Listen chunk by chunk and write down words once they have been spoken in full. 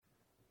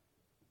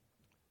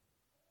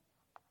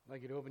I'd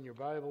like you to open your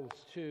Bibles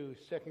to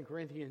 2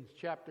 Corinthians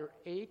chapter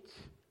 8.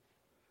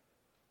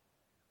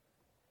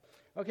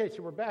 Okay,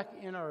 so we're back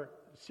in our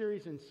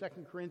series in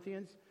 2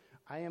 Corinthians.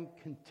 I am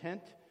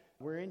content.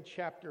 We're in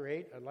chapter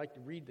 8. I'd like to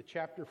read the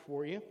chapter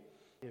for you,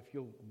 if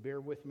you'll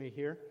bear with me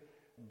here.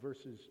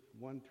 Verses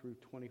 1 through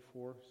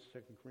 24, 2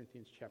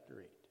 Corinthians chapter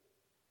 8.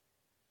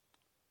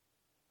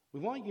 We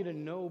want you to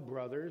know,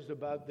 brothers,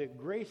 about the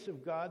grace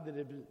of God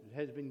that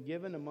has been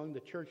given among the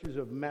churches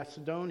of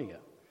Macedonia.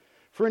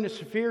 For in a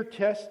severe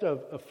test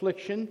of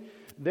affliction,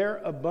 their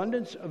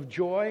abundance of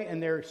joy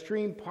and their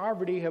extreme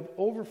poverty have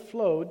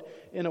overflowed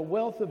in a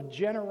wealth of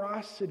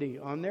generosity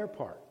on their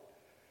part.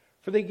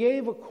 For they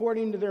gave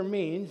according to their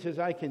means, as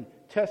I can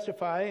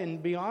testify,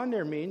 and beyond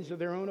their means of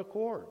their own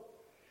accord,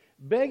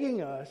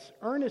 begging us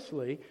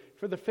earnestly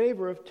for the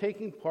favor of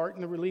taking part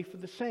in the relief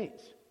of the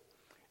saints.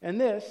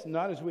 And this,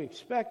 not as we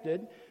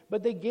expected,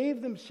 but they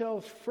gave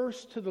themselves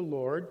first to the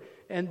Lord,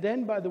 and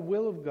then by the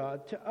will of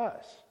God to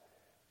us.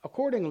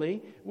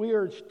 Accordingly, we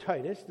urge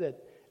Titus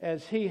that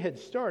as he had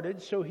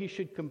started, so he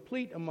should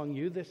complete among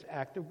you this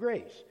act of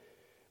grace.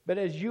 But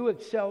as you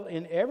excel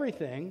in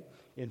everything,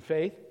 in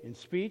faith, in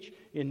speech,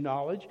 in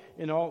knowledge,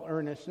 in all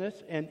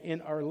earnestness, and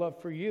in our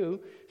love for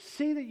you,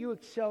 see that you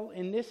excel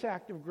in this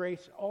act of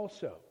grace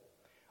also.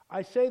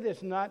 I say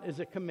this not as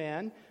a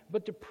command,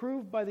 but to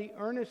prove by the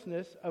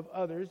earnestness of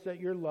others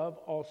that your love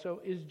also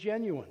is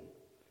genuine.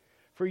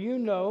 For you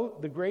know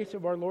the grace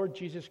of our Lord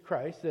Jesus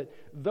Christ, that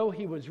though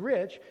he was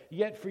rich,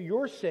 yet for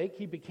your sake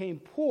he became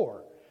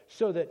poor,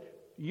 so that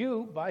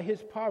you, by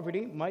his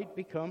poverty, might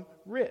become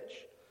rich.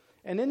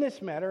 And in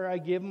this matter I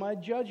give my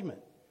judgment.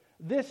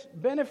 This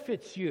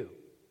benefits you,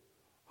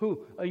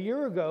 who a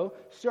year ago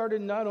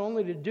started not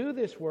only to do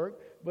this work,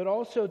 but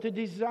also to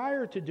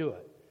desire to do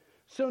it.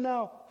 So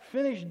now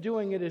finish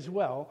doing it as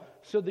well,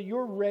 so that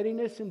your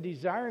readiness in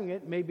desiring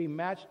it may be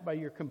matched by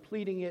your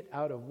completing it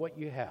out of what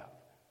you have.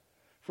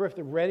 For if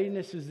the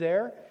readiness is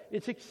there,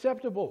 it's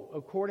acceptable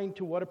according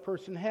to what a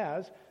person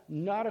has,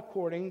 not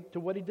according to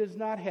what he does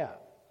not have.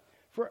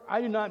 For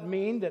I do not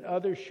mean that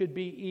others should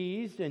be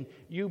eased and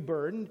you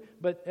burdened,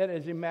 but that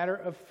as a matter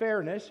of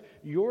fairness,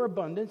 your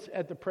abundance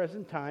at the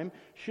present time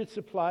should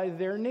supply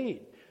their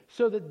need,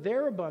 so that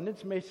their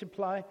abundance may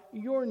supply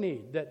your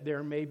need, that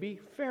there may be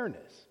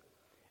fairness.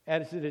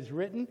 As it is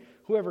written,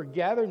 whoever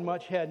gathered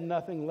much had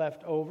nothing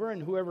left over,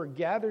 and whoever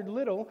gathered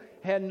little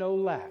had no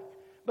lack.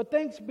 But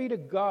thanks be to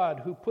God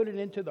who put it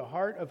into the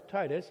heart of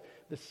Titus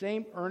the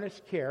same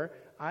earnest care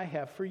I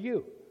have for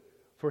you.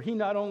 For he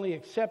not only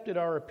accepted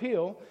our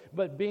appeal,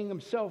 but being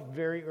himself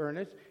very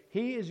earnest,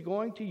 he is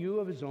going to you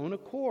of his own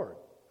accord.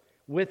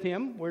 With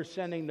him, we're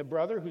sending the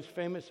brother who's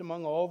famous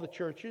among all the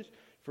churches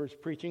for his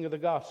preaching of the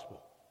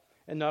gospel.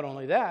 And not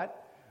only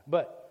that,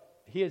 but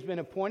he has been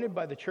appointed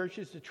by the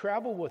churches to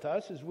travel with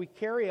us as we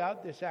carry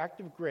out this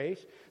act of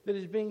grace that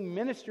is being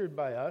ministered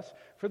by us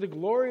for the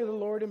glory of the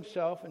Lord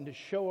himself and to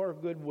show our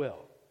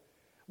goodwill.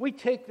 We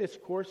take this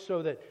course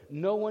so that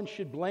no one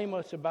should blame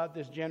us about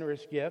this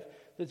generous gift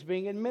that's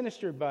being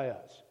administered by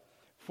us.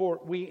 For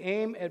we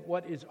aim at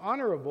what is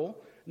honorable,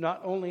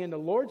 not only in the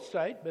Lord's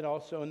sight, but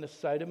also in the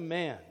sight of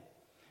man.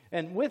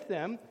 And with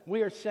them,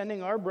 we are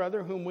sending our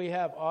brother whom we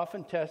have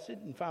often tested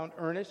and found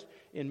earnest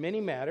in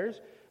many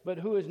matters, but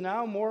who is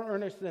now more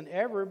earnest than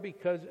ever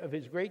because of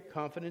his great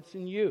confidence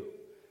in you.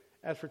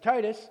 As for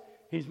Titus,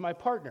 he's my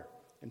partner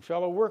and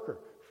fellow worker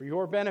for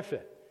your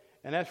benefit.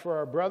 And as for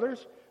our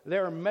brothers, they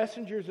are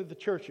messengers of the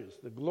churches,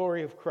 the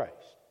glory of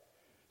Christ.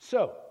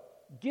 So,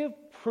 give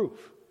proof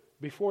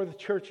before the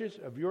churches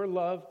of your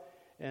love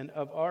and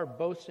of our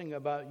boasting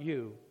about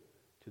you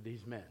to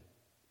these men.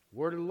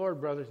 Word of the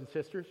Lord, brothers and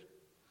sisters.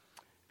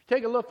 If you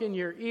take a look in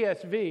your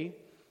ESV,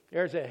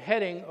 there's a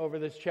heading over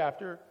this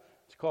chapter.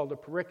 It's called a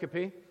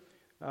pericope.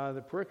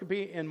 The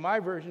pericope in my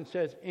version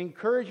says,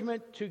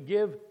 encouragement to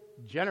give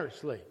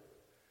generously.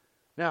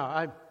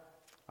 Now,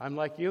 I'm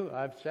like you.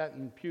 I've sat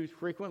in pews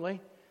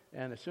frequently,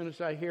 and as soon as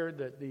I hear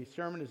that the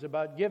sermon is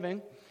about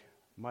giving,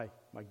 my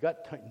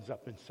gut tightens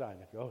up inside.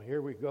 I go, oh,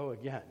 here we go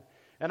again.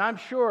 And I'm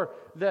sure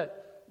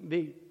that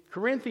the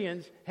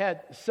Corinthians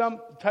had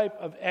some type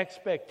of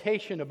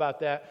expectation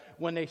about that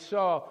when they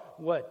saw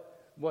what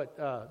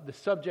the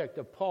subject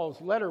of Paul's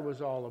letter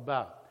was all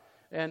about.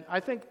 And I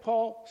think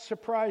Paul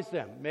surprised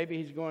them. Maybe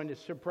he's going to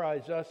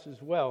surprise us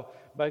as well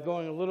by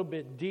going a little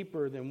bit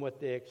deeper than what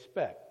they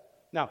expect.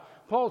 Now,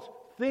 Paul's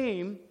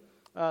theme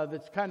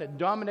that's kind of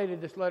dominated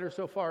this letter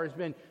so far has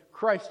been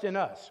Christ in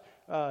us.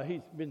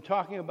 He's been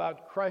talking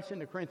about Christ in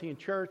the Corinthian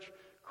church,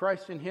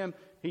 Christ in him.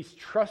 He's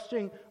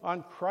trusting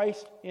on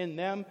Christ in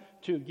them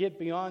to get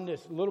beyond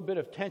this little bit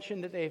of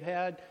tension that they've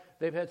had.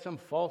 They've had some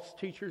false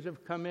teachers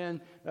have come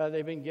in.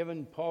 They've been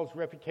given Paul's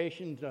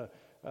reputation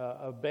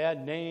a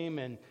bad name,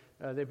 and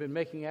they've been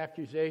making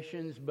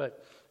accusations.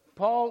 But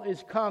Paul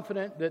is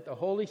confident that the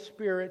Holy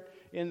Spirit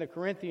in the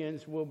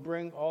Corinthians will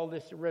bring all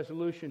this to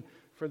resolution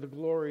for the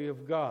glory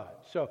of God.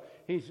 So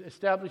he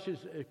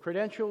establishes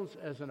credentials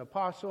as an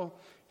apostle.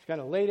 He's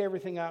kind of laid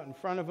everything out in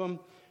front of them.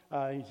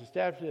 He's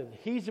established that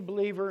he's a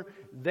believer,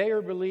 they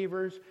are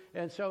believers,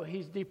 and so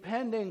he's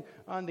depending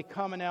on the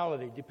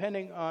commonality,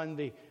 depending on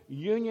the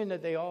union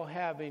that they all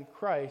have in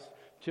Christ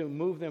to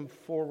move them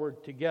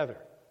forward together.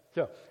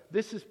 So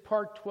this is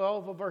part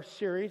 12 of our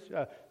series.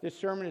 This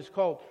sermon is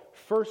called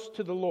First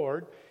to the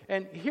Lord.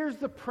 And here's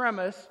the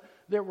premise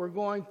that we're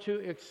going to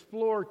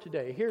explore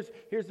today.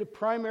 Here's the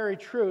primary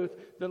truth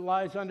that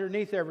lies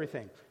underneath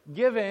everything.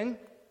 Giving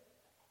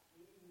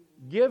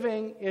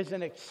is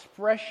an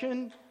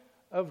expression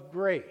of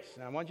grace.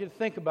 Now, I want you to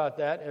think about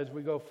that as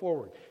we go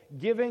forward.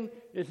 Giving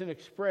is an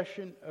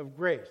expression of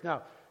grace.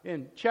 Now,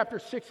 in chapter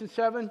 6 and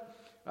 7,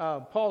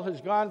 Paul has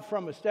gone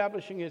from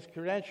establishing his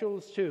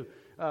credentials to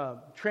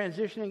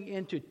transitioning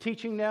into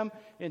teaching them,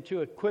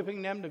 into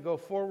equipping them to go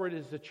forward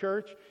as the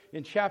church.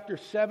 In chapter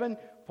 7,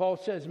 Paul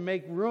says,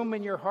 make room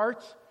in your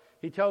hearts.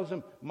 He tells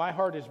them, my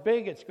heart is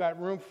big, it's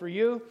got room for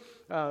you.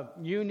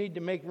 You need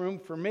to make room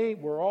for me.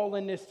 We're all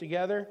in this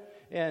together.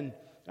 And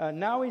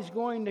now he's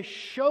going to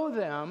show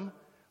them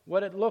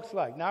what it looks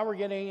like. Now we're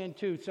getting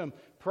into some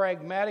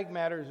pragmatic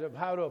matters of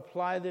how to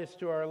apply this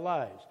to our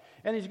lives.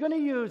 And he's going to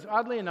use,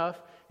 oddly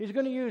enough, he's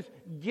going to use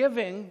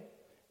giving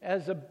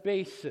as a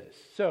basis.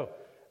 So,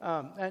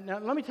 and now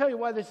let me tell you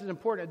why this is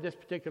important at this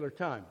particular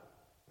time.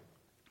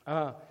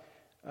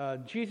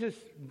 Jesus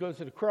goes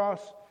to the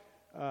cross.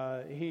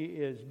 He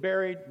is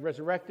buried,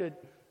 resurrected,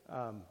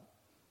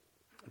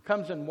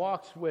 comes and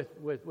walks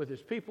with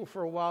his people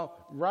for a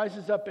while,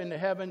 rises up into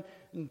heaven,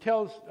 and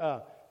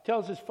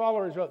tells his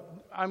followers,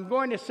 I'm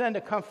going to send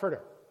a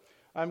comforter.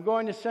 I'm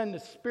going to send the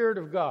Spirit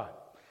of God.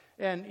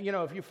 And,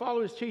 if you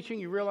follow his teaching,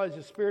 you realize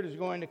the Spirit is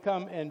going to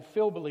come and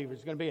fill believers.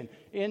 It's going to be an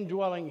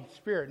indwelling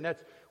Spirit. And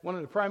that's one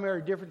of the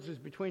primary differences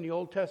between the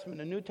Old Testament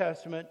and the New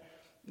Testament,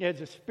 is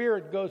the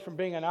Spirit goes from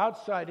being an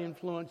outside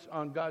influence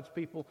on God's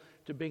people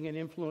to being an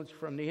influence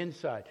from the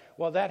inside.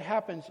 Well, that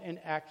happens in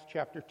Acts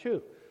chapter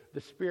 2.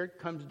 The Spirit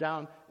comes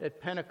down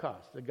at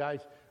Pentecost. The guys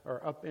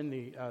are up in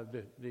the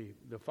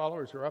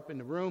followers are up in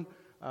the room.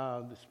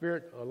 The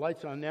Spirit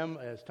lights on them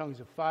as tongues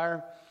of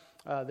fire.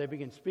 They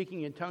begin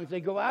speaking in tongues.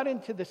 They go out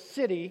into the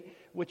city,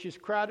 which is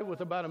crowded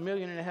with about 1.5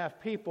 million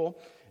people.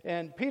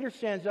 And Peter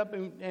stands up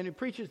and he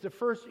preaches the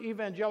first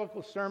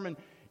evangelical sermon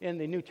in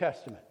the New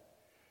Testament.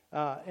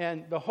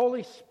 And the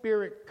Holy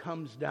Spirit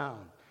comes down.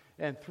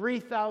 And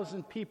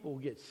 3,000 people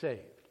get saved.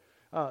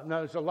 Now,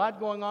 there's a lot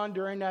going on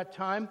during that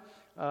time.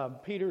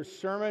 Peter's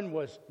sermon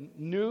was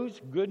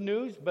news, good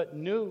news, but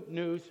new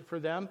news for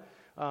them.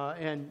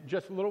 And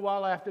just a little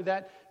while after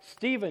that,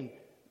 Stephen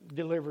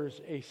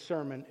delivers a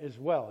sermon as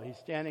well. He's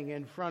standing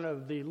in front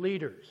of the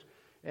leaders.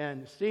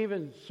 And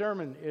Stephen's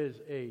sermon is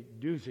a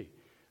doozy.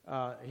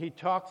 He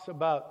talks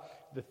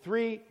about the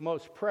three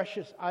most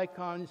precious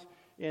icons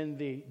in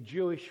the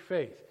Jewish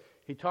faith.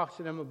 He talks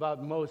to them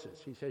about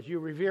Moses. He says, you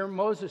revere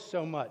Moses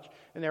so much.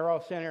 And they're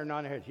all standing there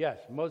nodding their heads. Yes,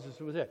 Moses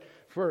was it.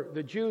 For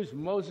the Jews,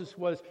 Moses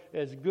was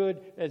as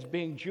good as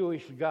being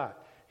Jewish God.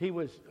 He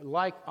was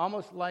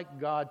almost like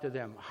God to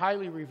them.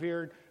 Highly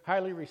revered,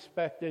 highly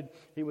respected.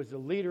 He was the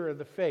leader of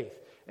the faith.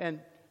 And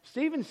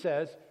Stephen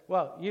says,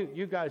 well,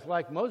 you guys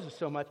like Moses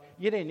so much,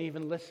 you didn't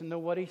even listen to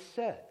what he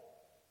said.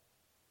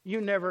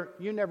 You never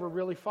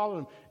really followed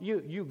him.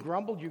 You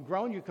grumbled, you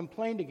groaned, you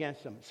complained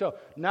against him. So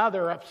now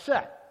they're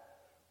upset.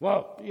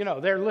 Well,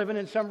 they're living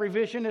in some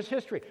revisionist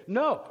history.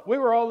 No, we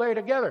were all there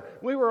together.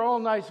 We were all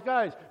nice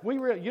guys.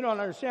 You don't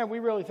understand. We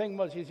really think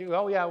Moses. He said,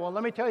 oh yeah, well,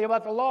 let me tell you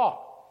about the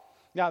law.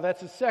 Now,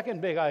 that's the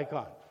second big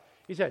icon.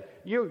 He said,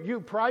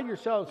 you pride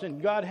yourselves in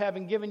God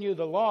having given you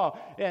the law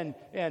and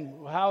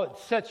how it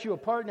sets you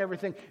apart and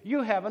everything.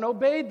 You haven't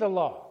obeyed the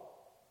law.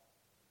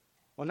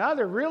 Well, now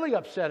they're really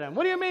upset at him.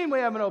 What do you mean we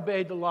haven't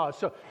obeyed the law?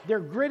 So they're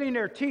gritting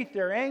their teeth.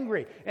 They're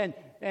angry.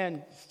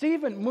 And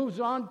Stephen moves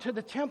on to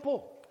the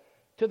temple,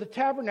 to the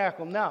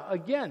tabernacle. Now,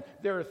 again,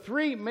 there are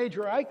three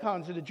major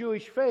icons of the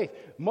Jewish faith: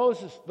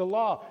 Moses, the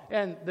law,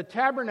 and the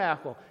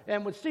tabernacle.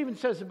 And what Stephen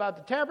says about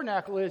the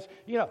tabernacle is,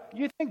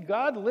 you think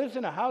God lives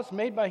in a house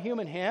made by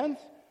human hands?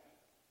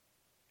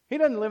 He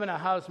doesn't live in a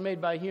house made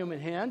by human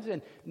hands.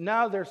 And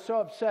now they're so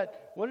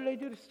upset. What do they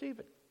do to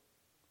Stephen?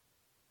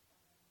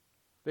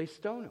 They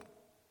stone him.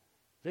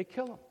 They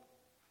kill him.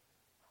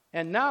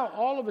 And now,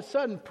 all of a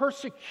sudden,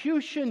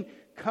 persecution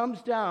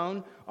comes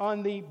down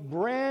on the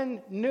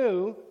brand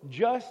new,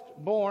 just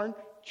born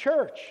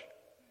church.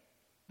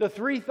 The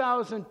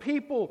 3,000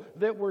 people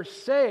that were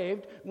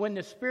saved when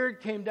the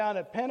Spirit came down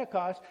at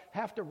Pentecost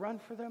have to run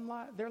for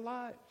their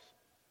lives.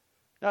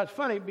 Now, it's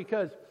funny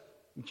because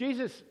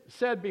Jesus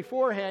said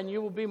beforehand, you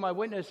will be my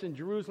witness in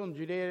Jerusalem,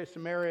 Judea,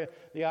 Samaria,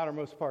 the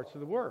outermost parts of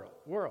the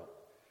world.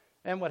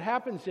 And what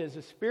happens is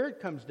the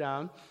Spirit comes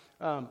down.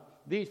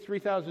 These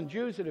 3,000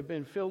 Jews that have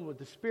been filled with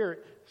the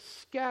Spirit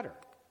scatter.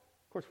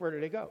 Of course, where do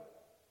they go?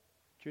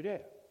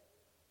 Judea.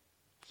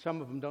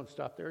 Some of them don't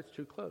stop there. It's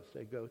too close.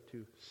 They go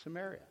to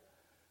Samaria.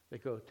 They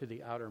go to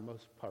the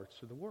outermost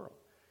parts of the world.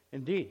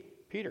 Indeed,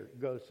 Peter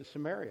goes to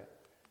Samaria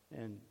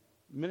and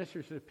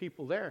ministers to the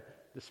people there.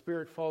 The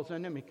Spirit falls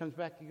on him. He comes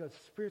back. He goes,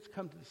 the Spirit's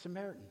come to the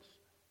Samaritans.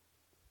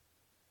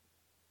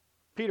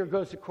 Peter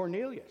goes to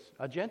Cornelius,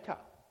 a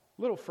Gentile.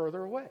 a little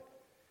further away.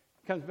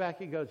 He comes back,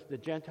 he goes, the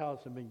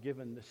Gentiles have been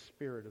given the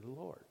Spirit of the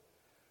Lord.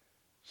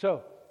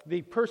 So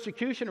the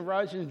persecution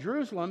arising in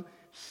Jerusalem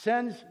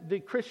sends the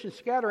Christian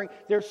scattering.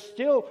 There's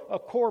still a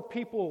core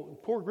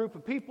group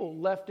of people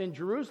left in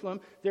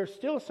Jerusalem. There's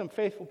still some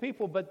faithful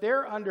people, but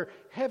they're under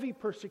heavy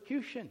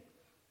persecution.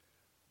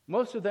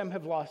 Most of them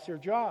have lost their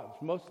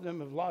jobs. Most of them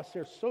have lost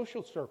their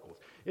social circles.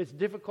 It's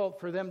difficult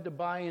for them to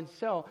buy and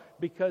sell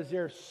because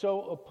they're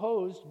so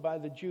opposed by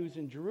the Jews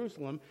in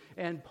Jerusalem.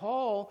 And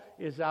Paul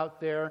is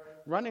out there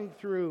running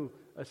through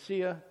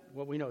Asia,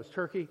 what we know as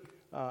Turkey,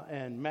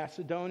 and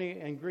Macedonia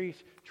and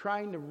Greece,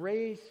 trying to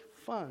raise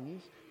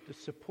funds to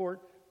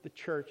support the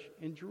church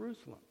in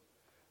Jerusalem.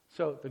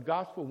 So the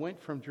gospel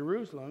went from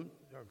Jerusalem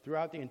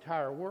throughout the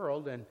entire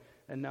world, and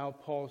now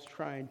Paul's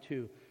trying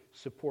to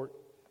support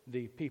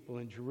the people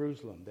in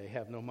Jerusalem. They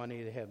have no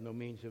money, they have no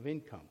means of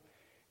income.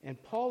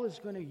 And Paul is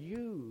going to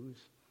use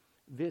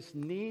this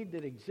need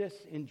that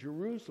exists in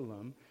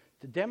Jerusalem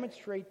to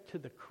demonstrate to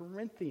the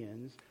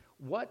Corinthians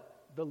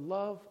what the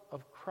love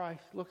of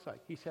Christ looks like.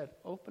 He said,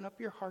 open up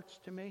your hearts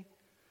to me.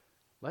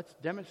 Let's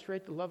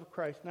demonstrate the love of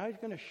Christ. Now he's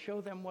going to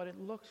show them what it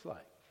looks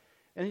like.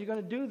 And he's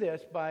going to do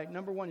this by,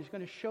 number one, he's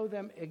going to show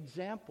them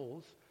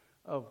examples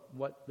of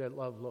what that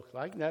love looks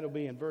like. And that'll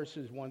be in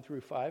verses 1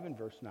 through 5 and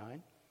verse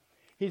 9.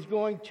 He's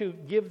going to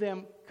give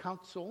them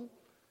counsel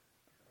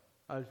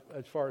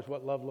as far as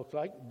what love looks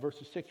like,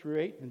 verses 6 through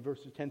 8 and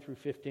verses 10 through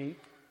 15.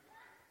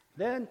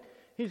 Then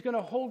he's going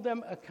to hold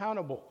them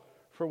accountable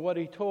for what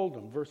he told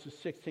them, verses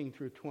 16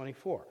 through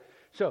 24.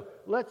 So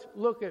let's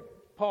look at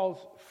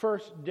Paul's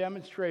first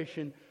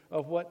demonstration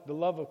of what the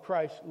love of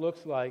Christ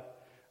looks like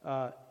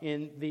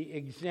in the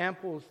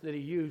examples that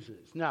he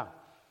uses. Now,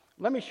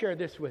 let me share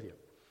this with you.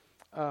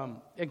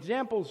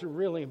 Examples are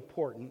really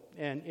important,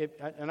 and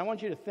I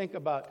want you to think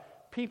about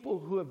people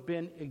who have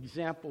been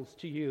examples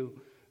to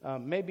you,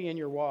 maybe in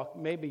your walk,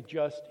 maybe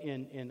just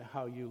in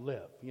how you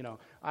live. You know,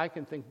 I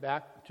can think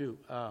back to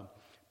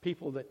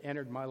people that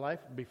entered my life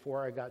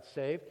before I got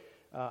saved.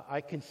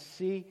 I can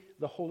see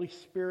the Holy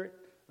Spirit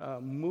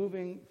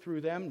moving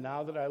through them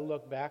now that I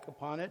look back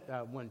upon it.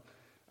 When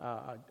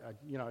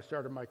I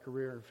started my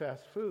career in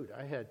fast food,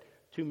 I had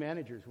two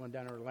managers, one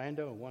down in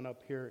Orlando and one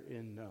up here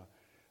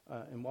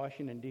in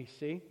Washington,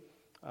 D.C.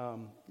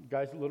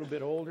 Guys a little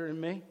bit older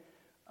than me.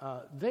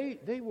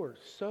 They were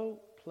so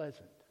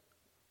pleasant.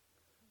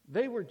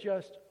 They were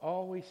just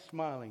always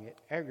smiling. It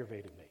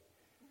aggravated me.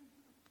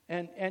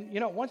 And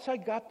once I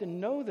got to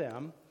know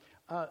them,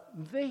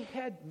 they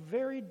had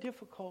very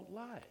difficult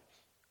lives.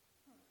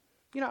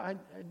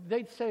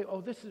 They'd say, "Oh,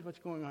 this is what's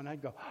going on."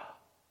 I'd go,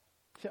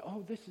 say,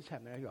 "Oh, this is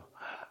happening." I go,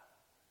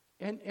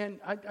 and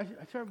I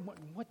started,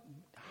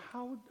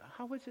 how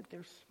is it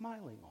they're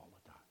smiling all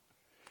the time?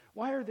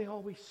 Why are they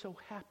always so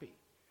happy?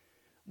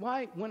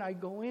 Why, when I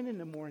go in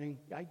the morning,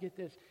 I get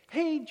this,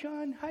 "Hey,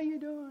 John, how you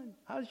doing?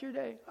 How's your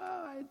day?"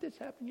 "Oh, I had this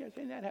happen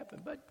yesterday and that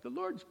happened, but the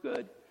Lord's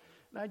good."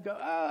 And I'd go,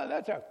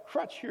 "That's a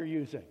crutch you're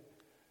using."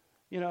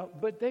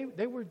 But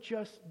they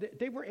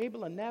were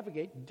able to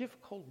navigate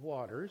difficult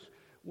waters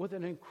with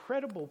an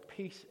incredible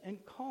peace and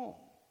calm.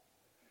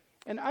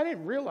 And I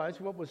didn't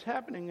realize what was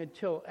happening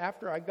until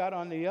after I got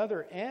on the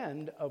other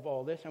end of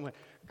all this. I went,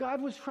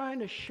 God was trying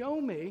to show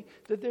me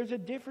that there's a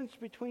difference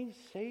between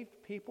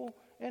saved people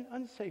and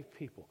unsaved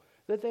people,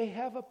 that they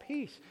have a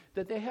peace,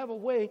 that they have a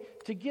way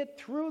to get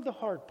through the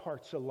hard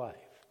parts of life,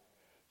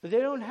 that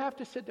they don't have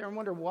to sit there and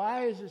wonder,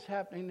 why is this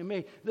happening to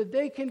me? That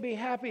they can be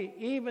happy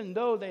even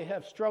though they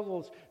have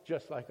struggles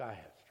just like I have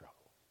struggles.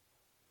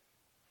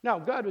 Now,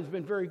 God has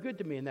been very good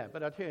to me in that,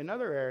 but I'll tell you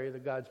another area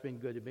that God's been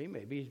good to me.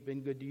 Maybe he's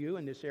been good to you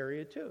in this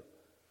area too.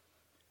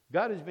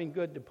 God has been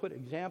good to put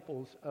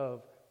examples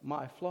of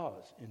my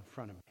flaws in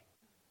front of me.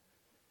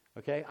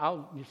 Okay,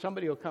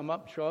 somebody will come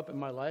up, show up in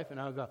my life, and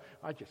I'll go,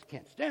 "I just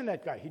can't stand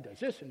that guy. He does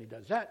this and he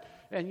does that."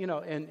 And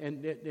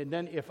and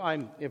then if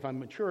I'm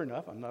mature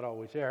enough, I'm not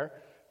always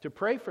there, to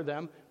pray for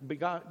them,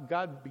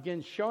 God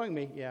begins showing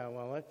me, "Yeah,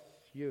 well, that's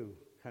you.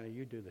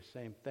 You do the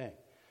same thing."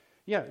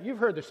 Yeah, you've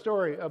heard the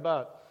story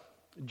about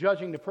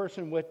judging the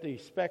person with the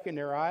speck in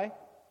their eye,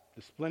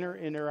 the splinter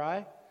in their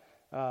eye,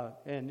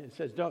 and it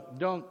says,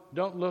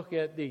 "Don't look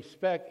at the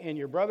speck in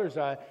your brother's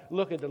eye.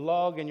 Look at the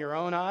log in your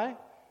own eye."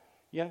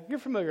 Yeah, you're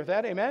familiar with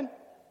that, amen?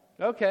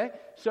 Okay,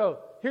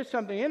 so here's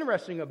something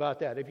interesting about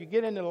that. If you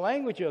get into the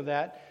language of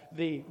that,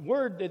 the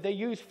word that they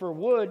use for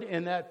wood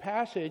in that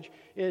passage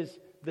is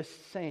the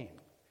same.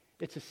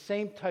 It's the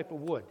same type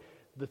of wood.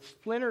 The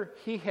splinter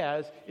he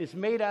has is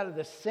made out of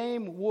the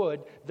same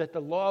wood that the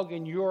log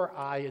in your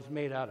eye is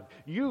made out of.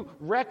 You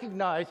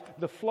recognize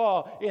the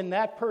flaw in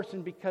that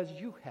person because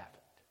you have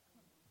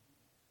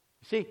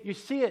it. You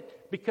see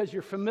it because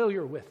you're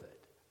familiar with it.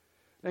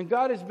 And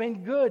God has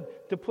been good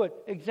to put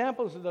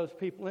examples of those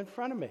people in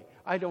front of me.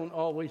 I don't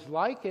always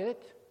like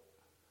it.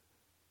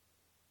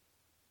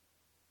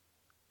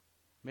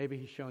 Maybe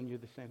he's showing you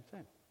the same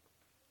thing.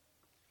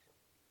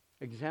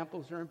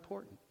 Examples are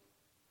important.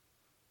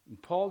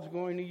 And Paul's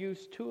going to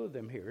use two of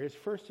them here. His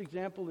first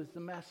example is the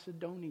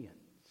Macedonians.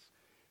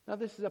 Now,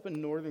 this is up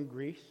in northern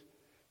Greece.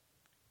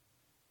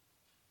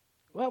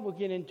 Well, we'll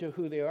get into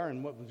who they are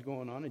and what was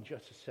going on in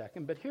just a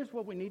second, but here's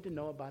what we need to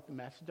know about the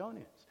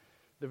Macedonians.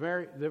 The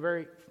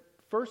very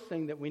first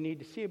thing that we need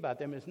to see about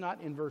them is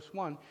not in verse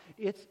 1,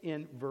 it's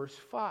in verse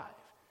 5.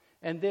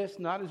 And this,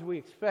 not as we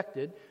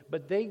expected,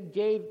 but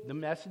the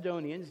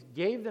Macedonians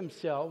gave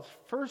themselves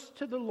first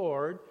to the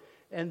Lord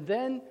and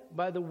then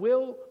by the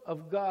will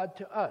of God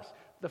to us.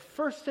 The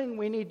first thing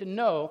we need to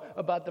know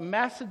about the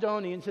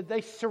Macedonians is that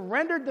they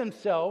surrendered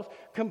themselves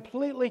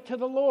completely to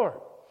the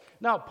Lord.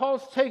 Now,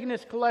 Paul's taking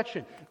this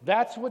collection.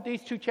 That's what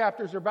these two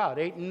chapters are about,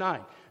 8 and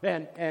 9.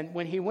 And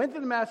when he went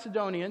to the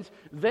Macedonians,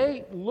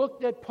 they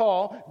looked at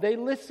Paul. They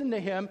listened to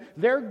him.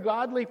 They're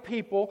godly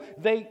people.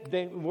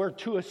 They were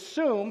to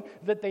assume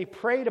that they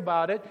prayed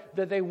about it,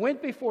 that they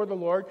went before the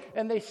Lord,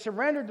 and they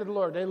surrendered to the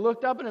Lord. They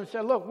looked up at him and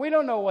said, look, we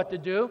don't know what to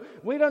do.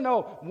 We don't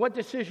know what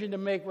decision to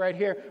make right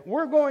here.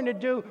 We're going to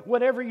do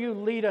whatever you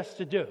lead us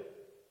to do.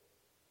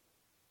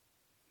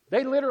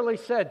 They literally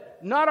said,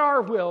 not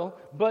our will,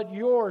 but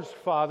yours,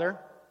 Father.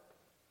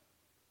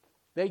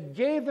 They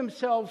gave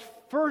themselves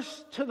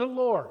first to the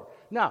Lord.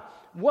 Now,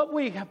 what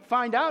we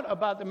find out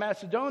about the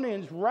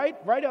Macedonians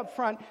right up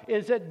front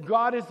is that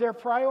God is their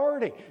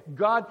priority.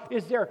 God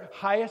is their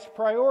highest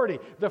priority.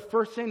 The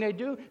first thing they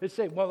do is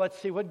say, well, let's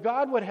see what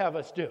God would have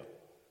us do.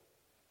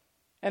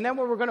 And then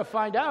what we're going to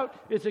find out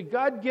is that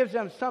God gives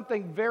them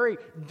something very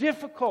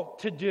difficult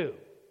to do.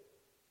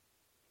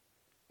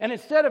 And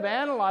instead of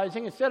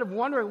analyzing, instead of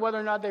wondering whether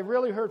or not they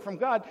really heard from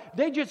God,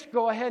 they just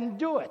go ahead and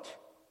do it.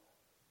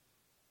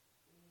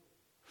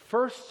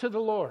 First to the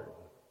Lord.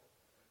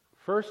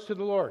 First to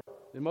the Lord.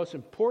 The most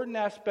important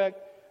aspect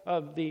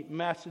of the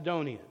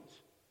Macedonians.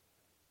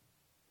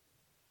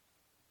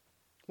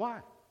 Why?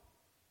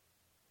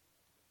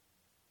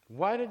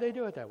 Why did they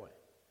do it that way?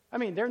 I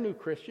mean, they're new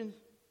Christians.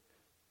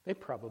 They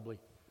probably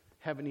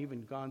haven't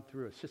even gone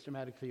through a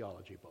systematic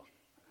theology book.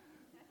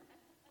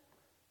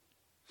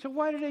 So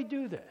why do they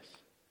do this?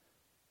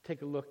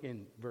 Take a look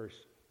in verse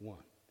 1.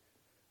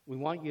 We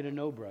want you to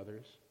know,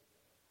 brothers,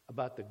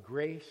 about the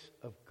grace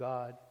of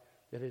God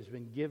that has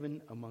been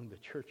given among the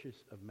churches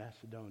of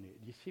Macedonia.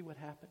 Do you see what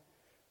happened?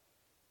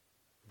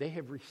 They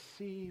have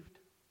received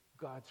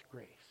God's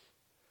grace.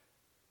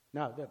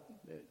 Now,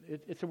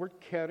 it's a word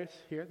charis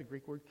here, the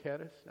Greek word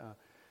charis,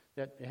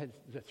 that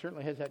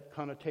certainly has that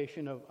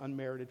connotation of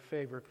unmerited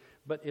favor,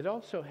 but it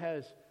also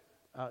has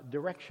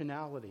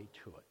directionality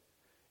to it.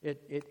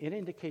 It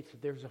indicates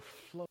that there's a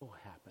flow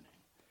happening.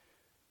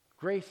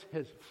 Grace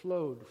has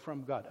flowed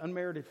from God.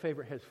 Unmerited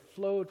favor has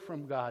flowed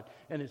from God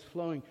and is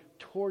flowing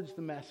towards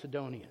the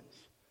Macedonians.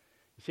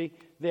 You see,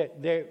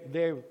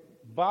 they're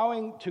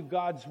bowing to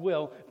God's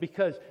will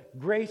because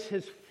grace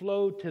has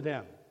flowed to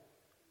them.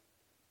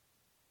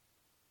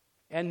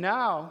 And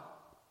now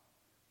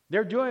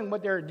they're doing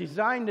what they're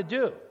designed to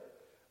do.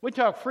 We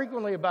talk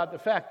frequently about the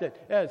fact that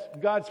as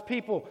God's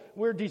people,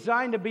 we're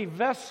designed to be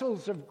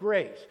vessels of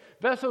grace.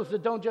 Vessels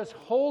that don't just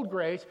hold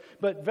grace,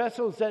 but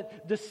vessels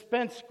that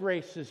dispense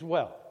grace as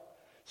well.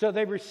 So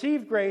they've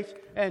received grace,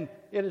 and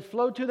it has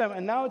flowed to them,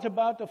 and now it's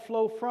about to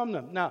flow from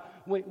them. Now,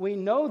 we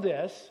know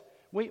this.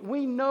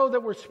 We know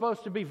that we're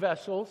supposed to be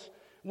vessels.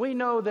 We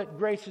know that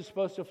grace is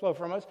supposed to flow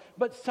from us,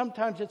 but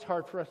sometimes it's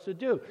hard for us to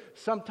do.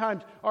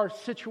 Sometimes our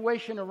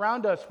situation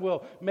around us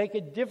will make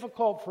it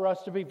difficult for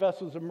us to be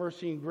vessels of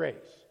mercy and grace.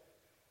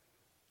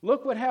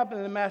 Look what happened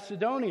to the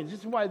Macedonians. This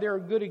is why they're a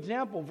good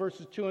example,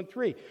 verses 2 and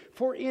 3.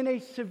 For in a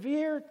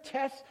severe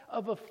test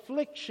of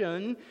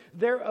affliction,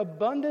 their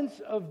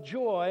abundance of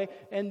joy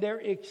and their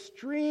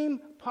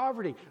extreme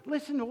poverty.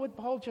 Listen to what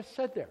Paul just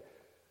said there.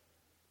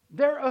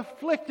 They're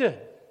afflicted.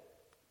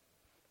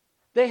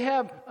 They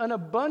have an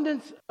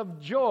abundance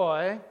of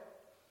joy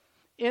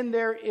in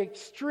their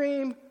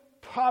extreme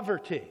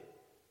poverty.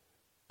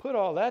 Put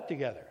all that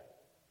together.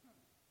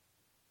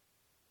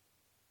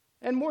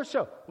 And more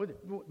so,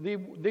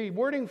 the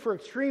wording for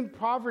extreme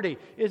poverty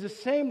is the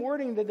same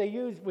wording that they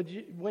use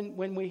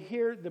when we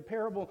hear the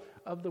parable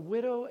of the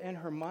widow and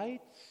her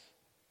mites.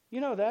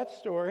 You know that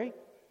story.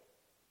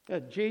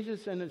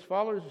 Jesus and his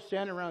followers are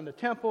standing around the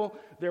temple.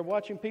 They're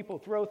watching people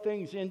throw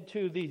things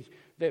into these.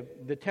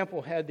 The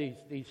temple had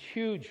these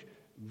huge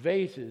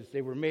vases.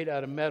 They were made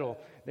out of metal.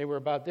 They were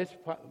about this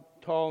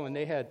tall, and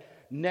they had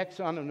necks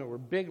on them that were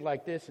big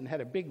like this and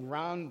had a big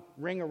round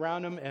ring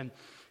around them.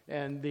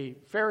 And the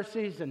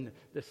Pharisees and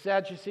the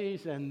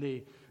Sadducees and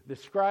the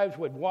scribes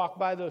would walk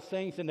by those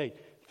things, and they'd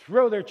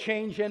throw their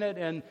change in it,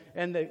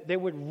 and they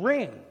would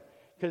ring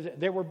because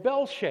they were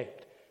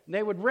bell-shaped. And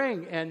they would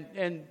ring,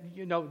 and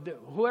you know,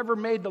 whoever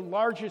made the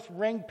largest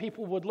ring,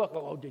 people would look,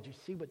 oh, did you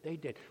see what they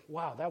did?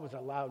 Wow, that was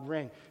a loud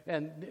ring.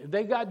 And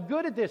they got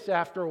good at this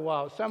after a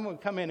while. Someone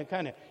would come in and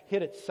kind of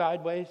hit it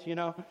sideways, you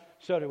know,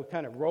 so it would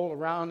kind of roll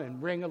around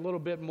and ring a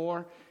little bit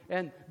more.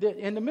 And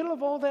in the middle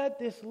of all that,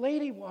 this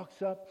lady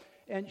walks up,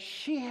 and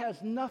she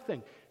has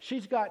nothing.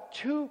 She's got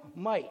 2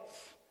 mites.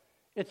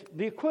 It's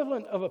the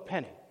equivalent of a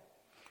penny.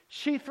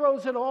 She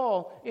throws it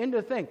all into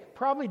the thing.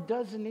 Probably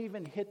doesn't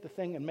even hit the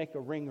thing and make a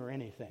ring or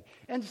anything.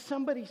 And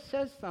somebody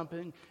says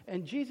something,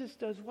 and Jesus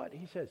does what?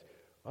 He says,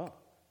 oh,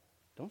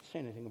 don't say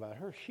anything about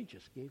her. She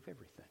just gave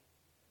everything.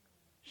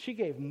 She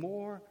gave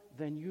more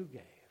than you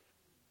gave.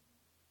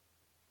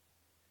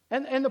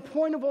 And the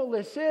point of all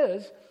this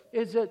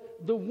is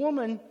that the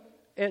woman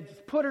has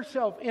put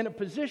herself in a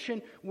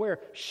position where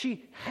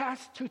she has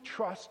to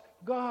trust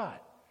God.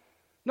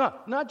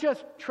 Not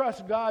just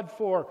trust God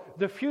for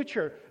the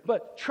future,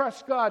 but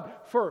trust God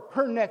for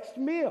her next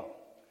meal.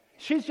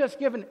 She's just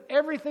given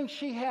everything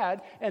she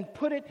had and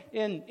put it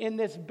in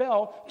this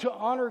bell to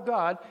honor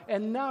God,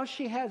 and now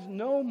she has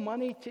no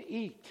money to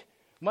eat,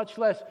 much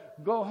less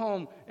go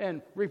home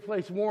and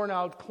replace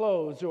worn-out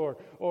clothes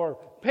or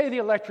pay the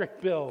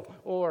electric bill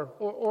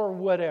or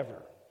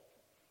whatever.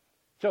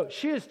 So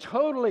she is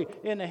totally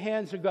in the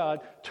hands of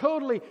God,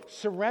 totally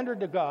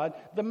surrendered to God.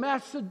 The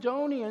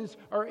Macedonians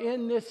are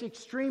in this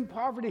extreme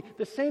poverty,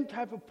 the same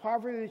type of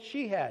poverty that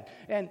she had.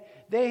 And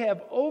they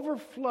have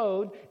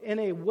overflowed in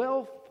a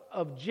wealth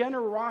of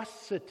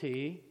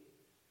generosity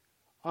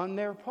on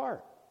their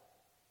part.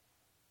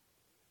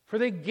 For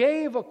they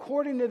gave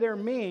according to their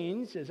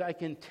means, as I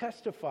can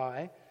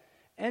testify,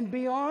 and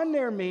beyond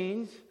their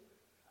means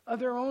of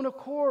their own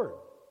accord.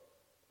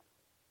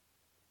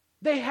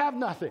 They have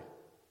nothing.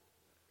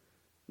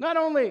 Not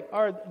only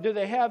do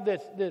they have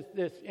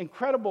this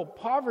incredible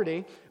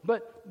poverty,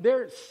 but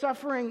they're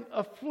suffering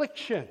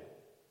affliction.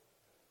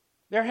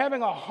 They're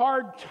having a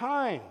hard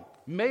time,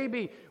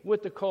 maybe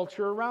with the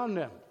culture around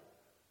them.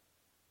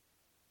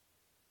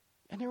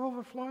 And they're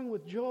overflowing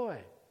with joy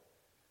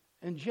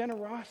and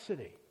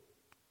generosity.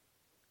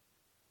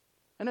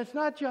 And it's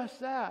not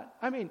just that.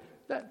 I mean,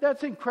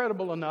 that's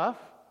incredible enough.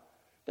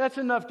 That's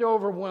enough to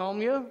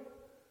overwhelm you.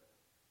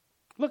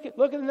 Look at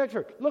the next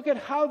verse. Look at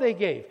how they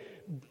gave.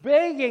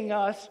 Begging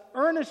us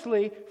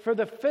earnestly for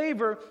the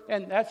favor,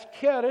 and that's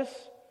charis.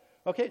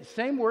 Okay,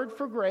 same word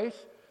for grace.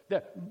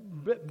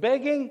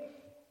 Begging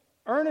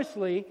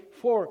earnestly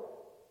for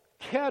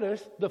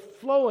charis, the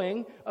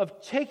flowing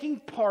of taking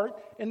part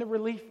in the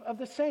relief of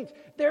the saints.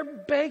 They're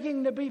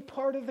begging to be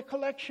part of the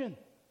collection.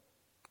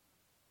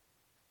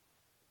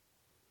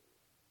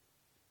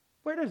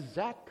 Where does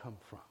that come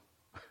from?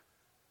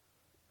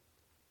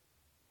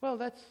 Well,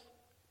 that's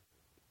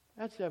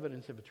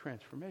evidence of a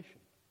transformation.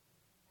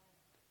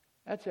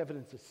 That's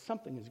evidence that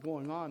something is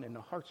going on in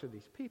the hearts of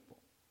these people.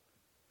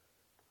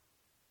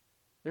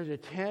 There's a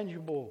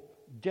tangible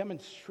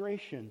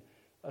demonstration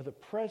of the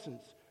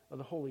presence of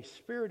the Holy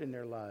Spirit in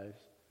their lives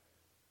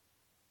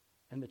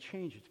and the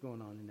change that's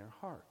going on in their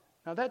heart.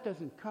 Now that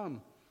doesn't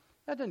come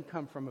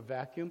from a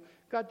vacuum.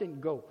 God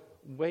didn't go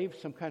wave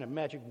some kind of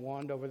magic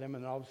wand over them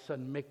and all of a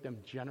sudden make them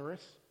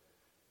generous.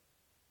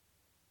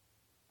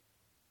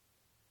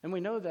 And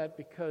we know that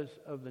because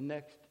of the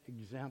next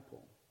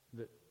example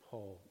that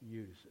Paul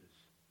uses.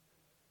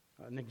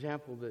 An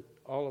example that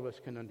all of us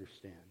can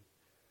understand.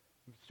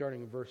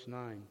 Starting in verse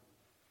 9.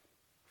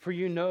 For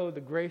you know the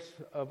grace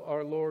of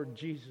our Lord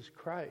Jesus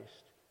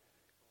Christ,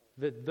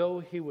 that though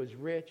he was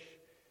rich,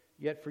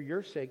 yet for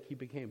your sake he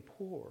became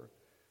poor,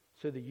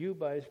 so that you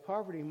by his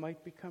poverty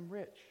might become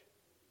rich.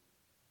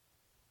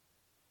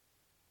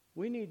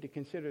 We need to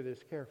consider this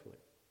carefully.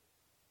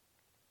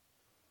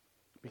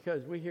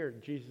 Because we hear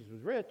Jesus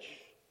was rich,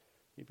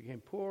 he became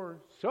poor,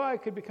 so I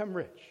could become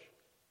rich.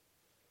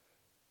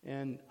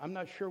 And I'm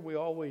not sure we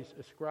always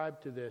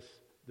ascribe to this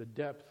the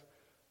depth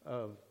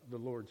of the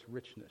Lord's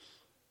richness.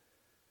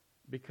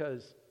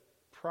 Because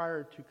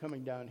prior to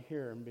coming down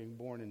here and being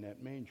born in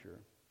that manger,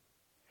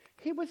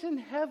 he was in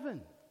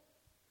heaven.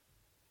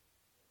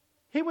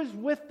 He was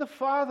with the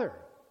Father.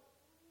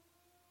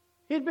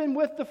 He'd been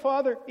with the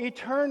Father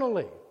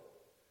eternally.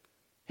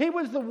 He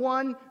was the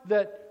one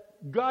that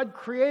God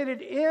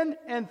created in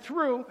and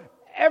through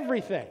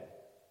everything.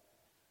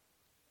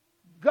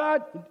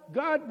 God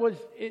was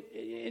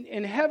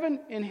in heaven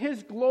in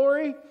his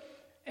glory,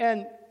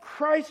 and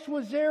Christ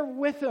was there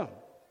with him,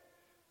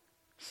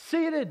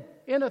 seated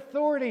in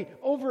authority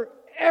over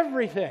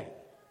everything.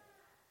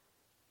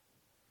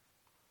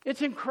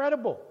 It's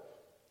incredible.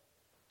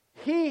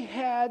 He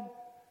had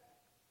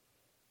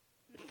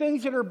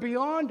things that are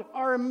beyond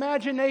our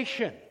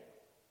imagination.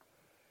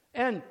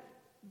 And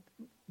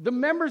the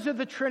members of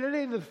the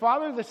Trinity, the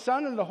Father, the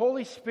Son, and the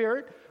Holy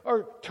Spirit,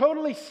 are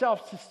totally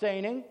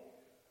self-sustaining.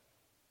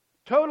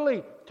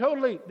 Totally,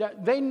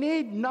 they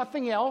need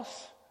nothing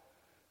else.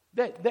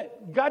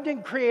 That God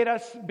didn't create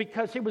us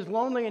because he was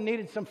lonely and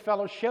needed some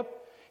fellowship.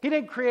 He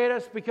didn't create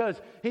us because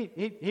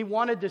he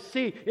wanted to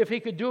see if he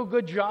could do a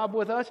good job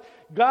with us.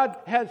 God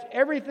has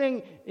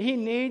everything he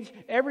needs.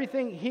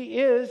 Everything he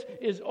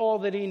is all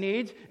that he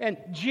needs. And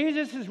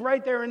Jesus is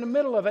right there in the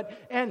middle of it.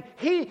 And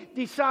he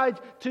decides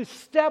to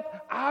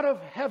step out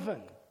of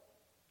heaven,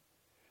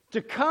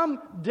 to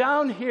come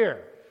down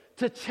here,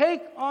 to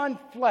take on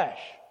flesh,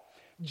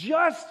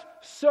 just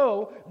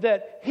so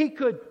that he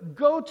could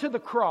go to the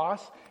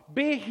cross,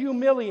 be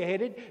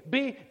humiliated,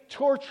 be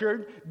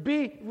tortured,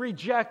 be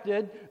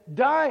rejected,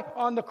 die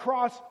on the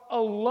cross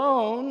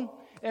alone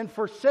and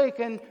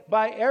forsaken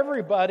by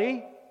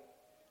everybody,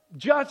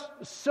 just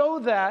so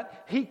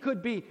that he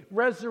could be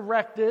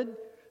resurrected,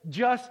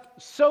 just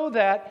so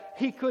that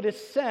he could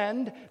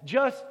ascend,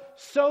 just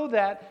so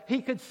that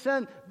he could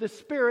send the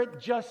Spirit,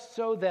 just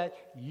so that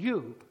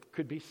you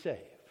could be saved.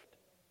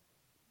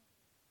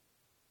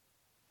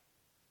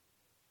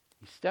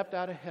 He stepped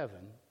out of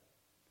heaven,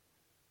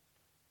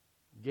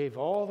 gave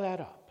all that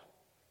up.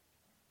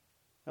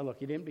 Now look,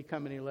 he didn't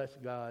become any less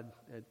God.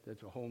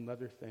 That's a whole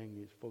other thing.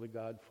 He's fully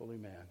God, fully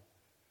man.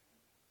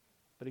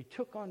 But he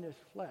took on this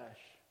flesh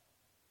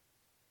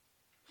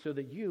so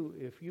that you,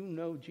 if you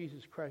know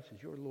Jesus Christ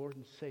as your Lord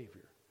and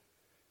Savior,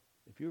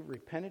 if you've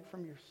repented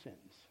from your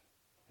sins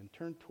and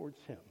turned towards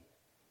him,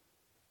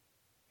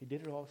 he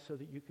did it all so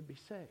that you could be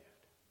saved.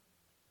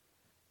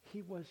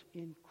 He was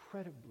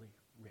incredibly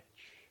rich.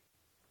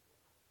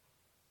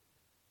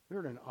 We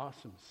heard an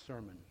awesome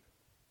sermon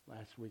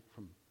last week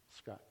from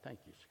Scott. Thank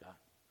you, Scott.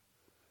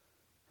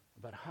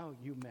 About how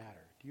you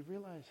matter. Do you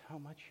realize how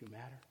much you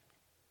matter?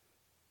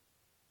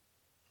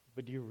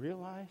 But do you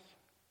realize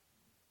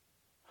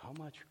how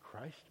much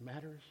Christ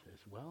matters as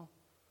well?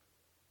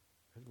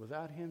 Because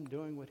without him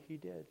doing what he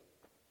did,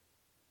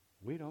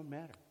 we don't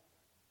matter.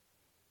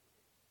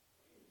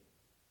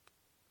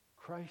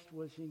 Christ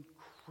was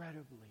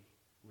incredibly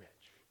rich.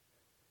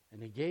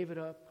 And he gave it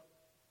up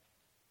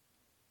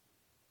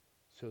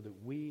so that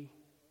we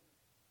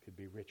could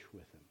be rich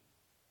with him.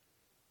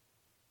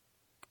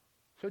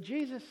 So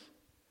Jesus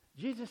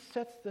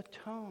sets the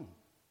tone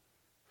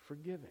for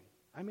giving.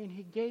 I mean,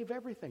 he gave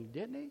everything,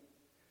 didn't he?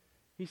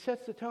 He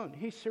sets the tone.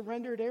 He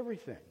surrendered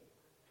everything.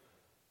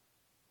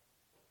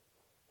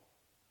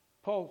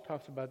 Paul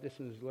talks about this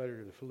in his letter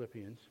to the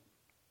Philippians.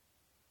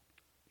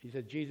 He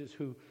said, Jesus,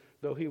 who,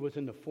 though he was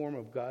in the form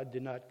of God,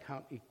 did not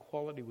count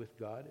equality with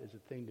God as a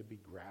thing to be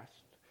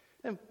grasped.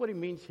 And what he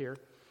means here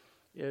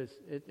is,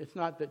 it's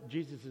not that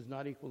Jesus is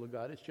not equal to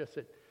God. It's just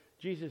that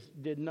Jesus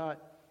did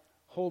not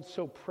hold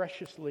so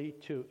preciously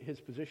to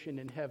his position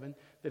in heaven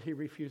that he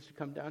refused to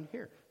come down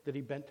here, that he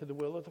bent to the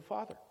will of the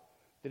Father,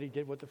 that he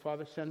did what the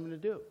Father sent him to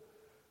do,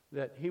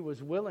 that he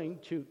was willing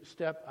to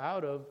step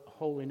out of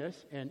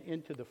holiness and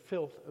into the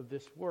filth of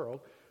this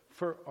world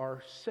for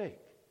our sake.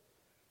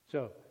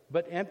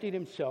 But emptied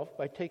himself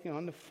by taking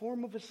on the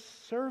form of a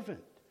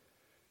servant,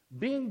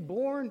 being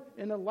born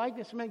in the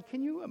likeness of man.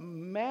 Can you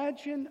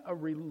imagine a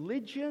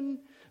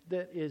religion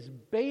that is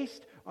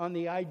based on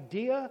the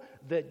idea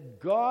that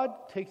God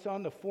takes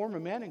on the form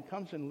of man and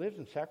comes and lives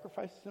and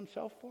sacrifices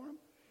himself for him?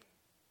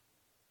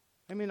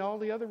 I mean, all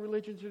the other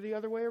religions are the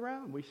other way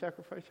around. We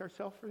sacrifice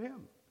ourselves for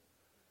him.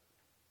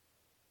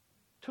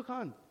 Took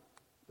on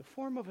the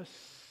form of a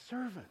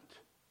servant,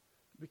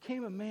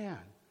 became a man.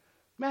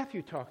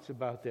 Matthew talks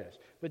about this.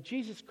 But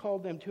Jesus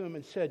called them to him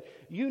and said,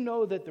 you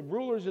know that the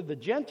rulers of the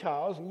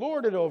Gentiles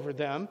lord it over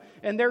them,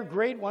 and their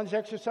great ones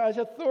exercise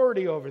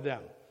authority over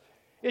them.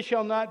 It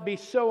shall not be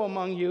so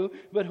among you,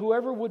 but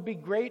whoever would be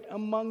great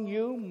among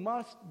you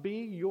must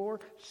be your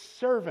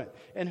servant.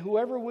 And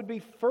whoever would be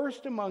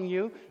first among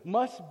you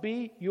must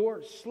be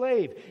your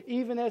slave.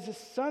 Even as the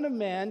Son of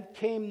Man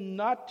came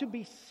not to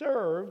be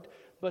served,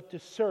 but to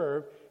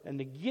serve, and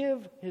to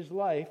give his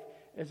life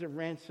as a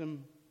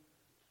ransom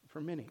for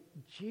many.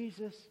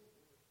 Jesus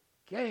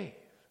gave.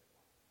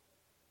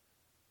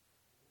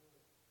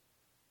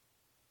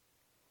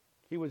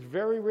 He was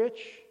very rich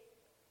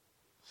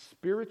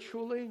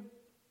spiritually.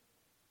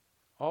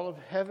 All of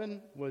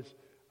heaven was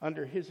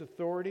under his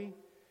authority.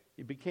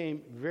 He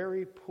became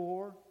very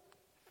poor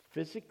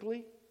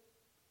physically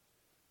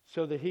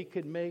so that he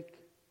could make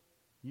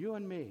you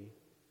and me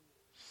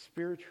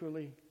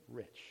spiritually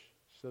rich,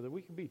 so that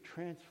we could be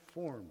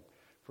transformed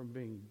from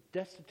being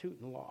destitute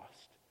and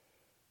lost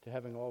to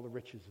having all the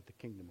riches of the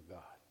kingdom of God.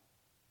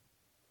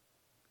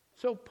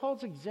 So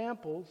Paul's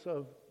examples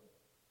of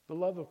the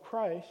love of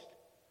Christ,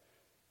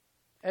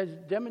 as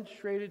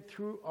demonstrated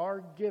through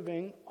our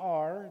giving,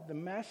 are the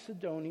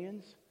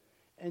Macedonians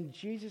and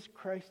Jesus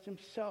Christ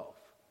himself.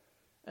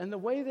 And the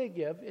way they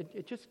give,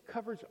 it just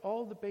covers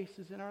all the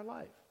bases in our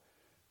life.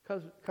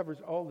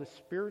 Covers all the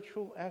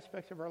spiritual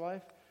aspects of our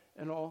life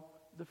and all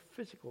the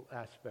physical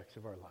aspects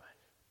of our life.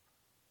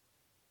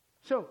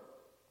 So,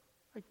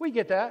 we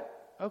get that.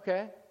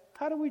 Okay.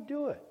 How do we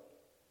do it?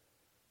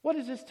 What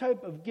does this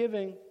type of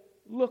giving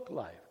look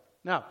like?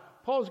 Now,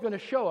 Paul's going to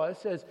show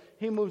us as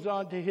he moves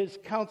on to his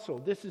counsel.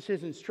 This is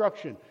his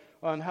instruction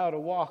on how to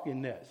walk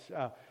in this,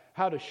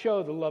 how to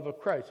show the love of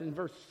Christ in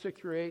verses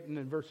 6 through 8 and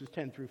then verses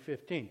 10 through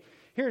 15.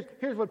 Here's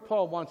what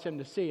Paul wants him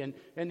to see,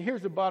 and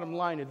here's the bottom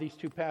line of these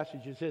two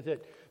passages, is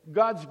that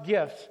God's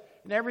gifts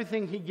and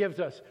everything he gives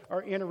us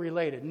are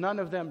interrelated. None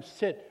of them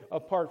sit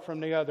apart from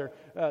the other.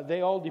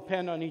 They all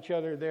depend on each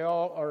other. They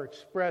all are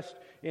expressed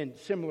in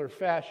similar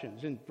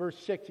fashions. In verse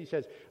 6 he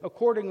says,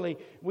 accordingly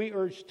we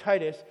urge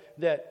Titus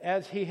that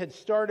as he had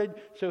started,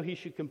 so he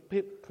should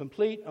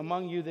complete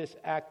among you this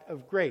act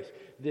of grace.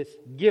 This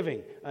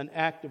giving, an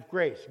act of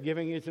grace.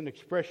 Giving is an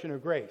expression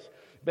of grace.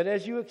 But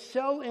as you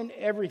excel in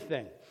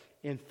everything,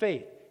 in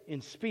faith, in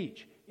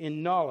speech,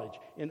 in knowledge,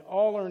 in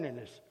all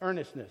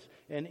earnestness,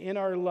 and in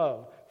our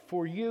love,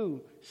 for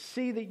you,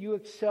 see that you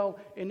excel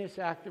in this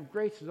act of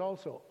grace is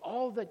also.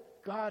 All that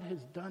God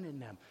has done in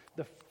them,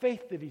 the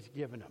faith that He's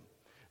given them,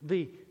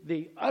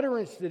 the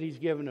utterance that He's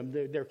given them,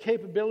 their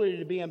capability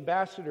to be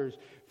ambassadors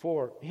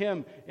for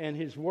Him and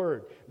His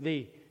Word,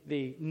 the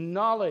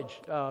knowledge,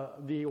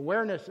 the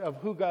awareness of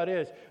who God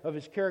is, of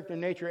His character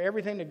and nature,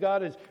 everything that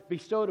God has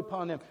bestowed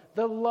upon them,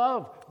 the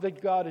love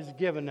that God has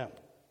given them,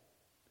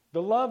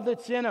 the love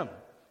that's in them.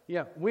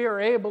 Yeah, we are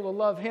able to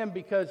love Him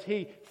because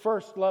He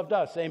first loved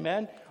us.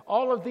 Amen?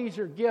 All of these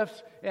are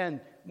gifts, and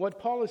what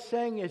Paul is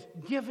saying is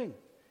giving.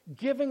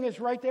 Giving is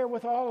right there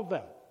with all of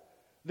them.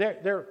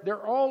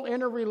 They're all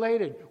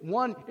interrelated.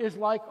 One is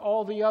like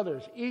all the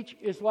others. Each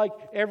is like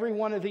every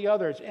one of the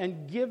others,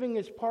 and giving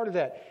is part of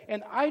that.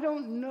 And I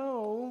don't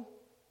know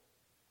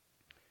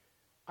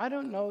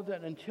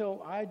that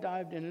until I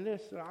dived into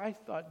this that I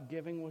thought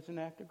giving was an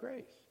act of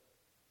grace.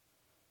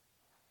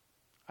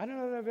 I don't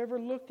know that I've ever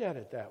looked at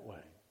it that way.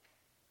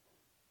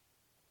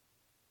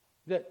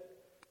 That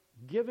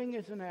giving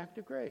is an act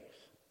of grace.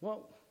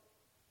 Well,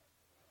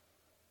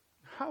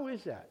 how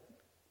is that?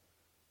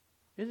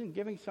 Isn't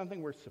giving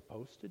something we're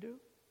supposed to do?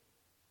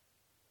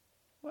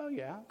 Well,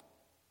 yeah.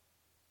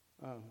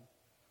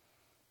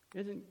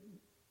 Isn't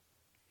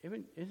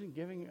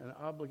giving an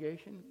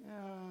obligation? I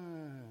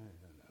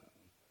don't know.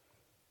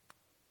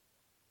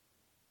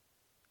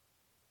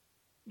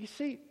 You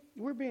see,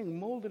 we're being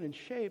molded and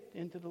shaped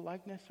into the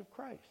likeness of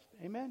Christ.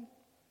 Amen?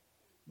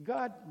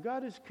 God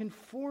is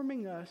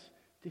conforming us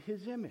to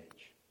His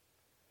image.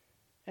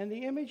 And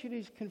the image that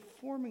He's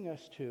conforming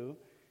us to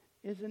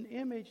is an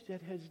image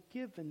that has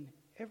given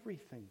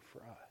everything for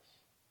us.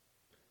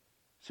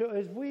 So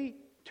as we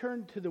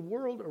turn to the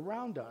world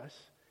around us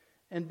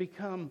and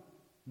become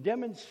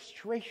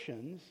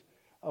demonstrations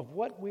of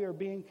what we are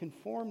being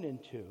conformed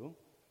into,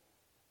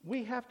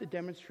 we have to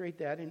demonstrate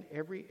that in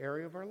every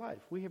area of our life.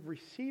 We have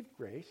received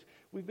grace.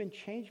 We've been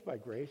changed by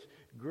grace.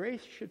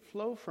 Grace should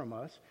flow from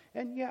us.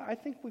 And yeah, I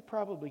think we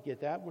probably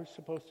get that. We're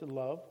supposed to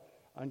love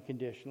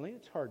unconditionally.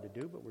 It's hard to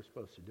do, but we're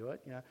supposed to do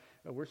it. Yeah,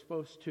 we're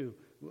supposed to,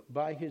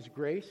 by His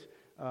grace,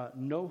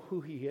 know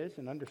who He is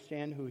and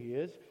understand who He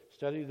is,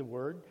 study the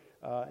Word,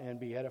 and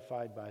be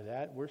edified by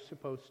that. We're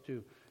supposed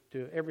to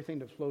everything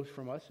that flows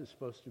from us is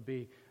supposed to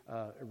be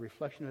a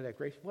reflection of that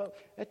grace. Well,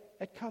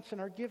 it counts in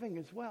our giving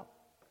as well.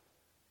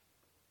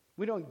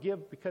 We don't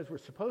give because we're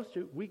supposed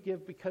to. We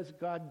give because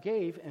God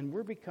gave, and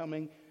we're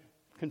becoming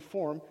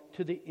conformed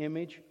to the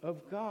image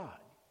of God.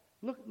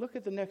 Look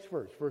at the next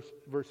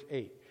verse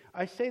 8.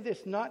 I say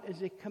this not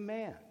as a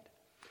command,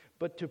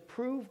 but to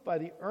prove by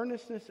the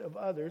earnestness of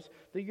others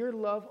that your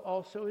love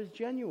also is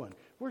genuine.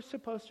 We're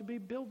supposed to be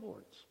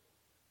billboards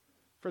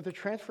for the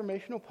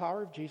transformational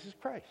power of Jesus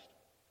Christ.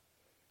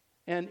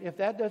 And if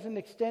that doesn't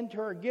extend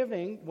to our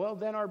giving, well,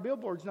 then our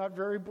billboard's not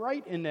very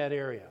bright in that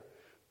area.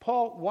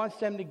 Paul wants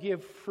them to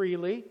give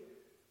freely.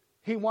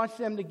 He wants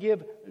them to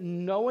give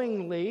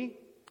knowingly.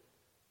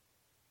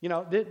 You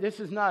know, this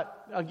is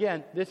not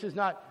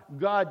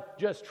God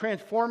just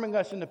transforming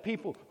us into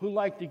people who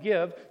like to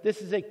give.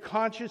 This is a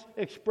conscious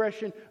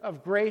expression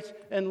of grace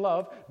and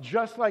love,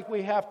 just like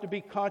we have to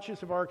be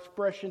conscious of our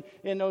expression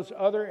in those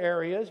other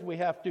areas. We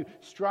have to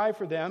strive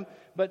for them,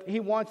 but He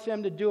wants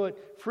them to do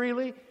it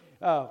freely,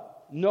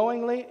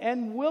 knowingly,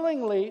 and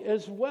willingly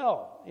as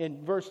well.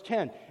 In verse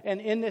 10, and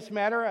in this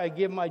matter I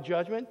give my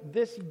judgment.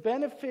 This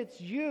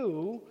benefits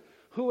you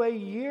who a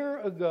year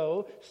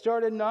ago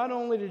started not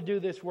only to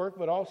do this work,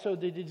 but also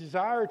the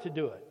desire to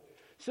do it.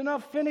 So now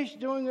finish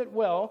doing it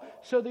well,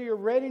 so that your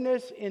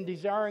readiness in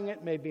desiring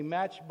it may be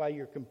matched by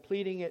your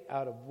completing it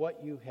out of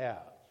what you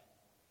have.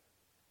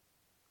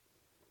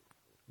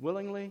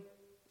 Willingly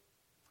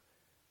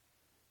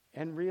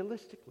and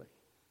realistically.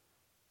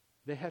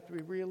 They have to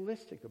be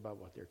realistic about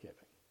what they're giving.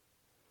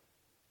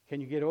 Can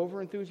you get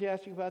over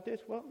enthusiastic about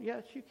this? Well,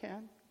 yes, you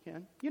can.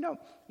 You know,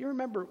 you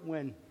remember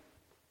when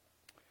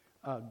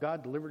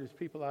God delivered His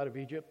people out of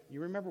Egypt? You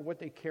remember what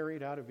they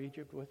carried out of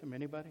Egypt with them?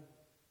 Anybody?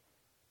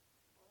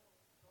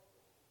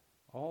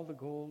 All the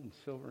gold and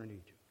silver in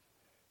Egypt.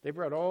 They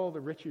brought all the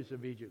riches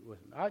of Egypt with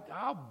them.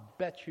 I'll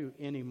bet you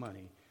any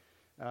money.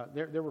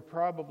 There were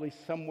probably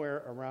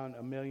somewhere around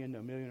 1 million,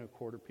 1.25 million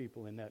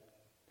people in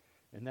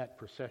that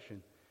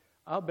procession.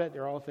 I'll bet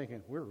they're all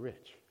thinking, we're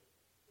rich.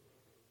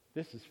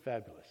 This is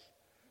fabulous.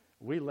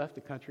 We left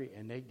the country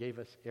and they gave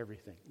us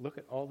everything. Look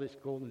at all this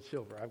gold and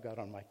silver I've got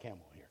on my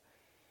camel here.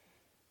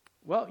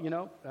 Well, you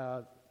know,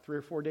 3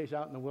 or 4 days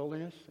out in the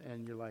wilderness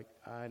and you're like,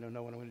 I don't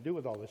know what I'm going to do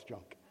with all this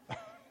junk.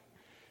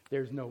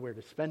 There's nowhere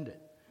to spend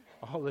it.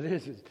 All it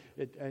is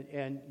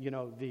and you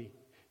know,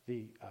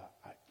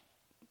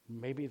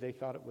 maybe they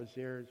thought it was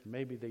theirs,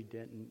 maybe they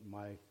didn't.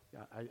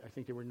 I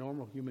think they were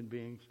normal human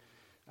beings.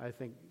 I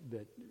think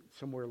that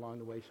somewhere along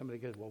the way somebody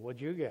goes, well,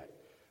 what'd you get?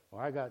 Well,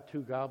 I got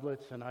 2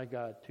 goblets and I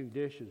got 2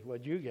 dishes.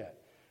 What'd you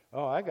get?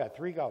 Oh, I got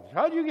 3 goblets.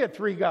 How'd you get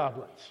 3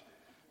 goblets?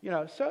 You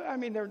know, so, I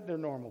mean, they're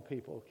normal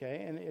people,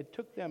 okay? And it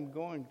took them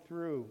going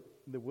through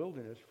the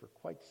wilderness for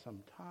quite some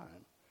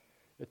time.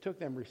 It took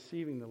them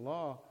receiving the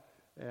law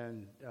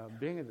and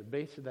being at the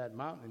base of that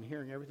mountain and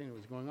hearing everything that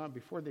was going on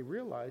before they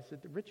realized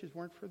that the riches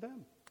weren't for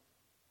them.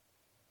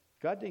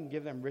 God didn't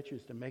give them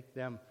riches to make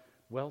them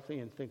wealthy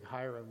and think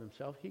higher of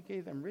themselves. He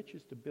gave them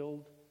riches to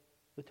build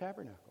the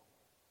tabernacle.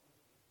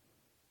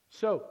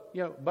 So,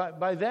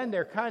 by then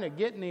they're kind of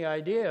getting the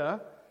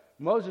idea.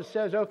 Moses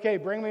says, okay,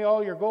 bring me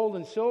all your gold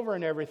and silver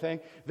and everything.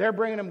 They're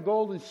bringing them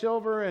gold and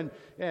silver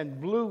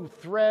and blue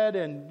thread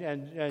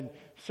and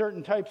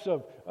certain types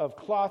of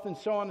cloth and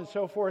so on and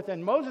so forth.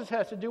 And Moses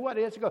has to do what?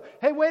 He has to go,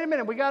 hey, wait a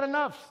minute, we got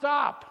enough.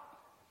 Stop.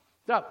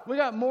 We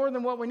got more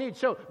than what we need.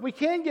 So we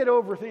can't get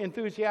over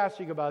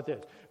enthusiastic about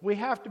this. We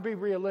have to be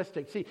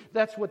realistic. See,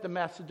 that's what the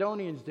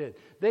Macedonians did.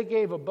 They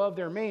gave above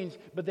their means,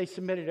 but they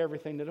submitted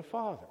everything to the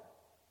Father.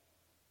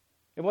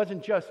 It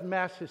wasn't just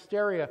mass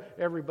hysteria,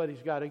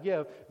 everybody's got to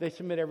give. They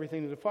submit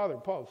everything to the Father.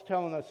 Paul's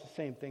telling us the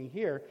same thing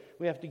here.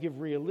 We have to give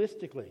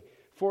realistically.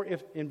 For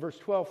if, in verse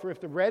 12, for if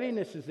the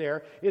readiness is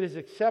there, it is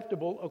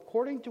acceptable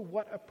according to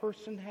what a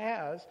person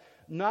has,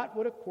 not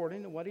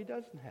according to what he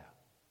doesn't have.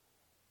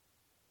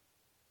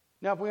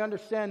 Now, if we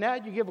understand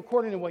that, you give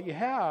according to what you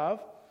have.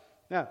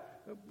 Now,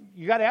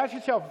 you got to ask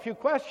yourself a few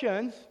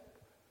questions.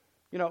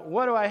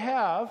 What do I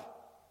have?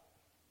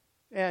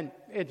 And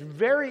it's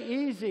very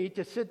easy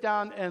to sit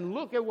down and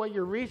look at what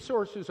your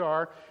resources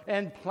are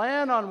and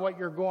plan on what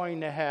you're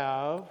going to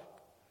have.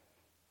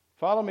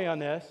 Follow me on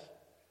this.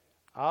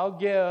 I'll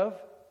give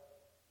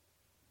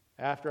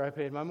after I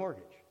paid my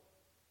mortgage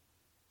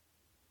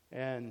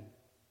and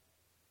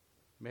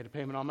made a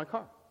payment on my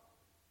car.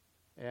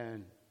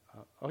 And,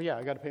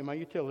 I got to pay my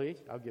utilities.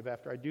 I'll give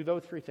after I do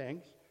those three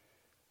things.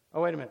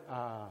 Oh, wait a minute.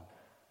 I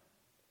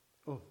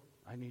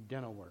need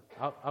dental work.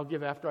 I'll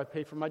give after I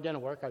pay for my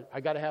dental work. I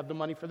got to have the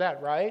money for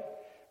that, right?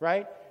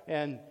 Right?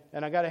 And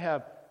I got to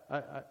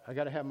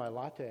have my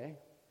latte.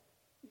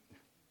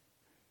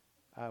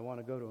 I want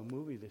to go to a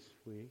movie this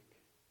week,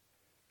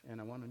 and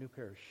I want a new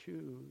pair of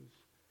shoes.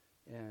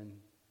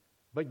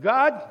 But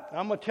God,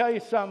 I'm going to tell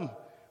you something.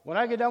 When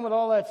I get done with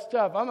all that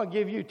stuff, I'm going to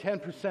give you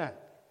 10%.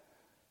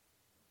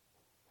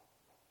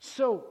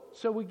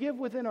 So we give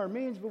within our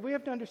means, but we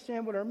have to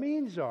understand what our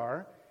means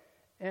are.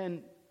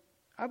 And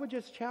I would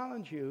just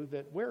challenge you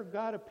that where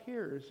God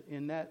appears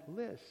in that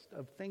list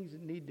of things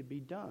that need to be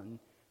done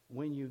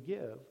when you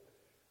give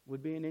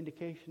would be an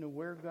indication of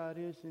where God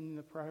is in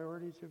the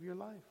priorities of your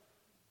life.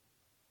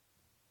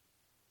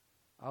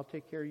 I'll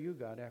take care of you,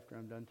 God, after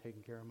I'm done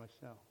taking care of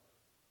myself.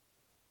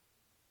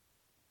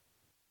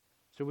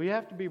 So we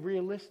have to be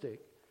realistic.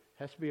 It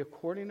has to be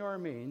according to our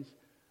means,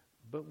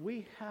 but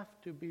we have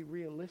to be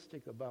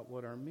realistic about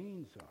what our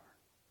means are.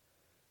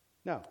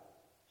 Now,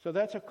 so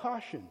that's a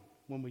caution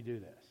when we do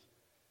this.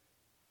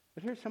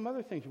 But here's some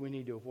other things we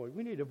need to avoid.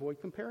 We need to avoid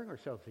comparing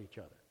ourselves to each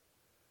other.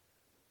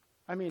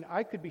 I mean,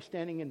 I could be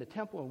standing in the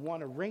temple and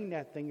want to ring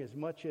that thing as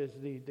much as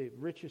the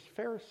richest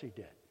Pharisee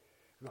did.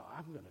 Go,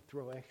 I'm going to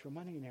throw extra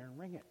money in there and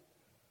ring it.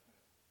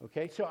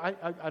 Okay, so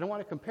I don't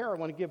want to compare. I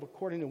want to give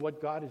according to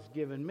what God has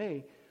given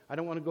me. I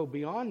don't want to go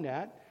beyond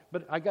that,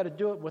 but I got to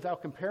do it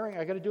without comparing.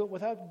 I got to do it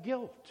without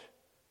guilt.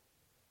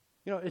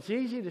 It's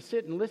easy to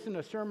sit and listen to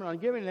a sermon on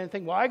giving and then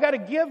think, well, I got to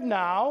give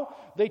now.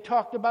 They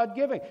talked about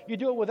giving. You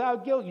do it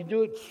without guilt. You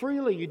do it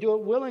freely. You do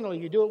it willingly.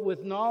 You do it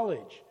with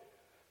knowledge.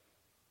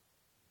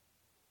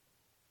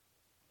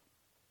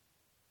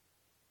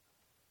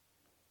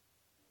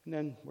 And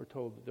then we're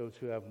told that those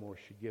who have more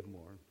should give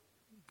more.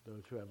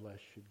 Those who have less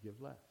should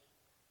give less.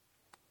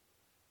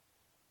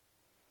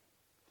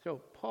 So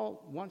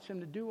Paul wants him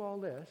to do all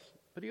this,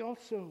 but he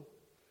also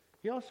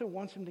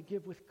wants him to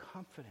give with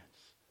confidence.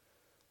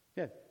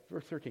 Yeah,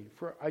 verse 13.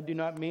 For I do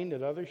not mean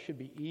that others should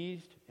be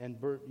eased and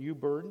you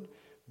burdened,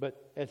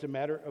 but as a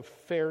matter of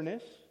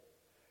fairness,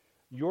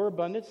 your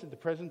abundance at the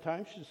present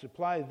time should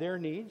supply their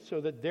needs,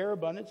 so that their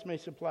abundance may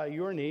supply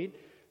your need,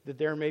 that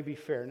there may be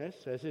fairness.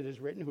 As it is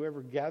written,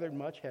 whoever gathered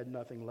much had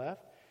nothing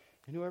left,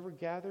 and whoever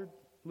gathered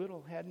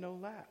little had no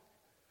lack.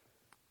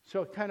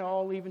 So it kind of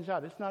all evens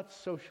out. It's not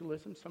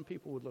socialism. Some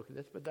people would look at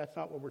this, but that's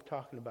not what we're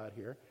talking about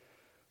here.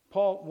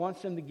 Paul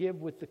wants them to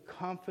give with the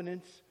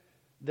confidence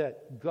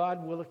that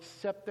God will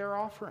accept their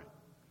offering.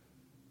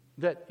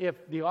 That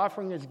if the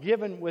offering is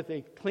given with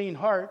a clean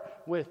heart,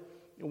 with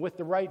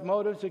the right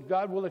motives, that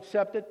God will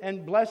accept it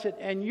and bless it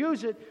and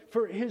use it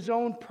for His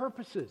own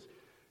purposes.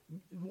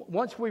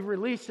 Once we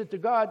release it to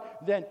God,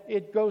 then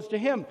it goes to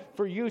Him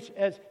for use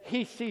as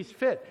He sees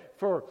fit,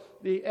 for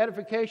the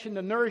edification,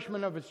 the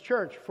nourishment of His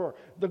church, for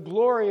the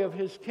glory of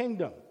His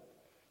kingdom.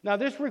 Now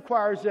this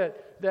requires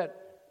that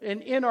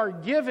in our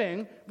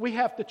giving, we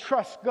have to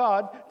trust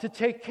God to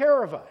take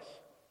care of us.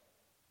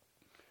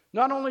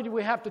 Not only do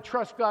we have to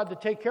trust God to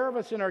take care of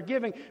us in our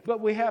giving,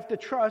 but we have to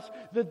trust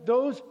that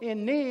those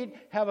in need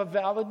have a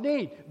valid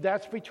need.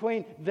 That's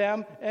between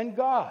them and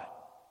God.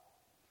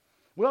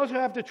 We also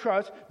have to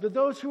trust that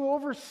those who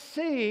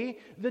oversee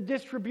the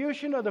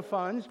distribution of the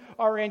funds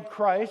are in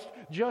Christ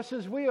just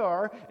as we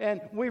are, and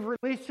we've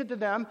released it to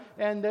them,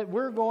 and that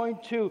we're going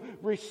to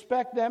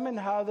respect them in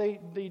how they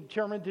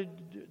determine to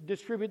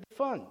distribute the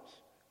funds.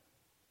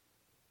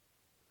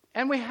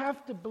 And we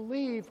have to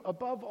believe,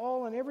 above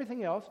all and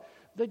everything else,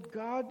 that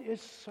God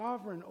is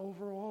sovereign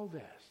over all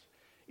this.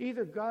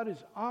 Either God is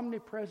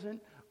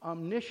omnipresent,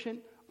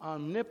 omniscient,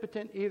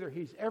 omnipotent. Either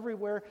he's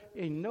everywhere,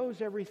 he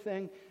knows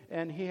everything,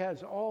 and he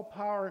has all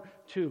power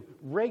to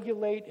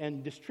regulate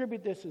and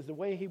distribute this as the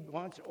way he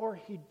wants, or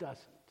he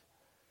doesn't.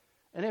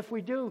 And if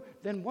we do,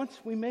 then once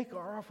we make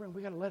our offering,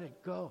 we got to let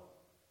it go.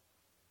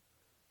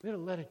 We got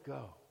to let it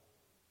go.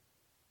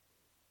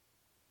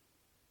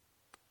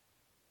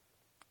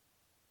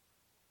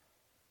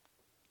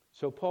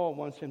 So Paul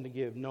wants him to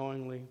give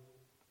knowingly,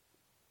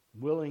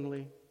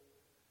 willingly,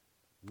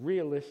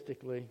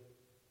 realistically,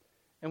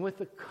 and with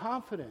the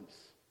confidence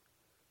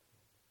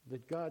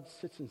that God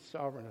sits in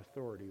sovereign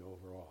authority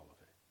over all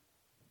of it.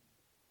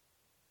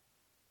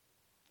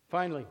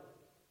 Finally,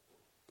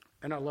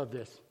 and I love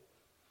this,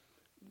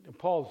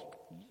 Paul's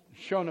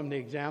shown them the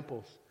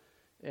examples,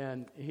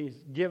 and he's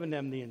given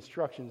them the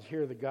instructions.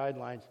 Here are the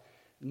guidelines.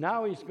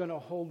 Now he's going to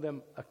hold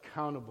them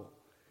accountable.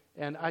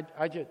 And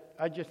I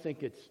just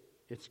think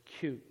it's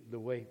cute the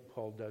way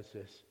Paul does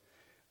this.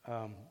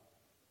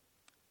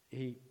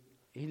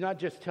 He's not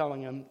just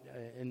telling them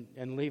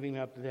and leaving it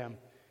up to them.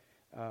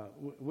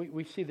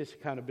 We see this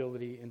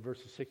accountability in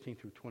verses 16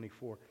 through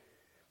 24.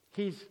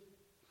 He's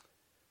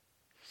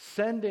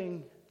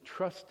sending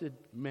trusted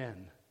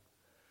men.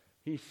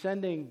 He's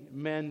sending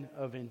men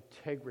of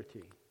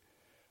integrity.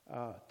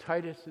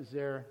 Titus is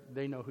there.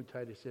 They know who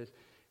Titus is.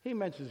 He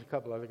mentions a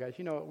couple other guys.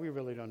 You know, we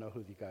really don't know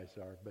who the guys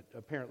are, but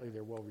apparently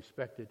they're well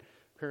respected.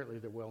 Apparently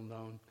they're well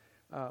known.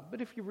 But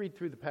if you read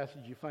through the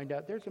passage, you find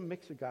out there's a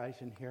mix of guys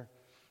in here.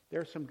 There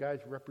are some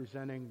guys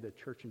representing the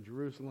church in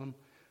Jerusalem.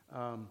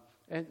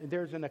 And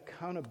there's an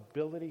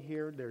accountability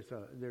here. There's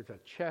a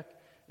check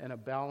and a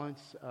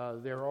balance.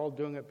 They're all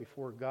doing it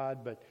before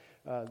God, but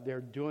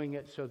they're doing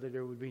it so that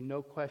there would be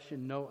no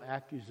question, no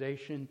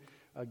accusation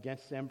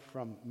against them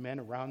from men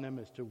around them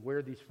as to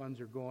where these funds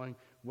are going,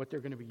 what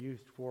they're going to be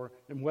used for,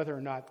 and whether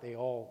or not they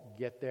all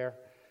get there.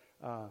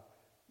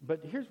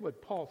 But here's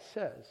what Paul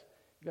says.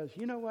 He goes,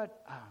 you know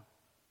what?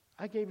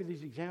 I gave you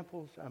these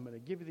examples. I'm going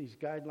to give you these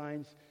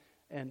guidelines.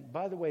 And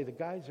by the way, the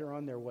guys are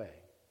on their way.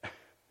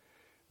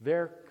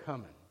 They're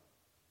coming.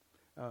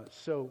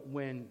 So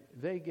when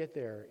they get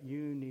there,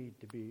 you need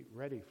to be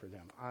ready for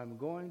them. I'm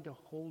going to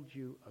hold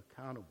you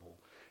accountable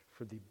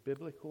for the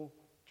biblical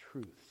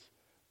truths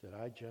that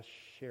I just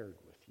shared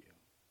with you.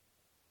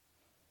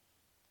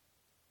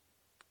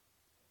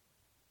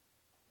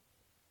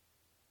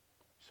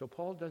 So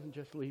Paul doesn't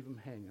just leave them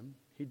hanging.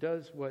 He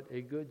does what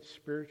a good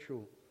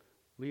spiritual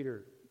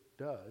leader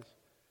does.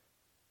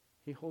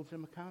 He holds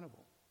them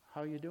accountable.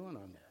 How are you doing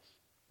on this?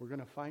 We're going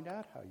to find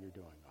out how you're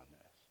doing on this.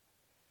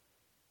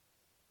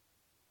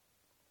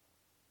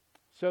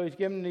 So he's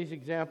given these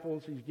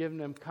examples. He's given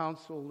them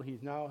counsel.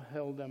 He's now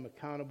held them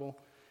accountable.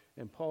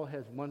 And Paul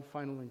has one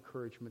final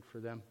encouragement for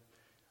them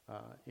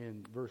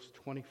in verse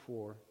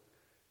 24.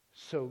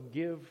 So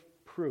give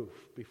proof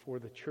before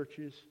the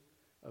churches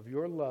of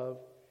your love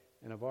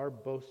and of our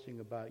boasting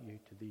about you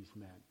to these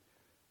men.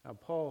 Now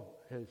Paul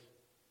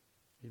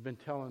he's been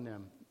telling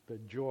them the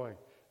joy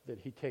that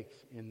he takes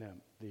in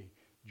them, the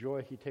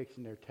joy he takes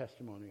in their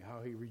testimony,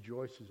 how he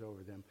rejoices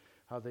over them,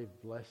 how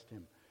they've blessed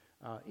him.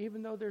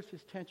 Even though there's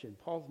this tension,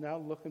 Paul's now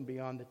looking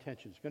beyond the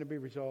tension. It's going to be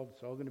resolved.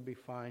 It's all going to be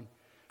fine.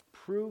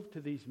 Prove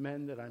to these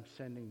men that I'm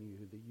sending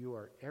you that you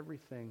are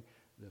everything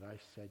that I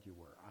said you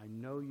were. I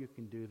know you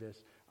can do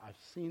this. I've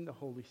seen the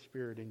Holy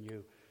Spirit in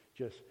you.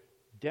 Just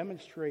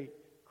demonstrate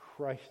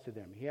Christ to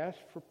them. He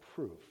asks for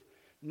proof.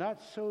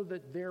 Not so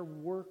that their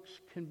works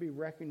can be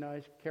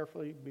recognized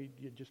carefully,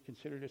 you just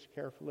consider this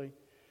carefully,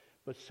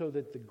 but so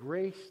that the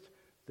grace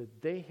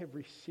that they have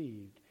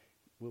received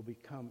will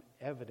become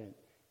evident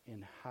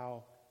in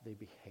how they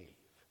behave.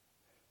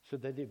 So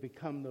that they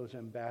become those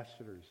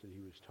ambassadors that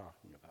he was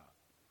talking about.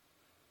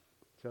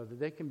 So that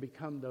they can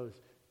become those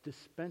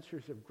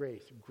dispensers of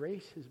grace.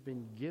 Grace has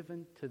been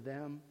given to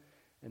them,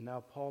 and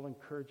now Paul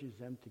encourages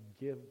them to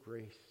give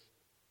grace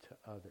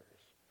to others.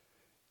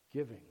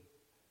 Giving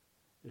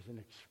is an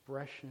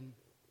expression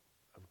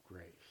of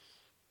grace.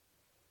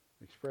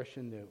 An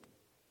expression that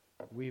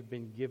we've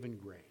been given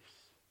grace.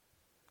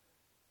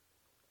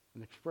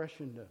 An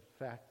expression of the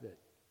fact that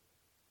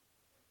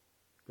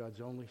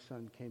God's only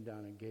Son came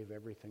down and gave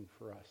everything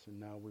for us, and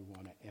now we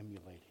want to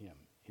emulate him,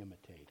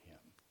 imitate him.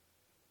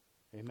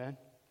 Amen?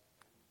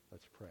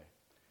 Let's pray.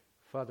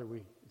 Father,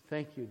 we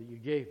thank you that you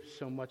gave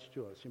so much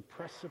to us.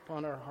 Impress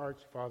upon our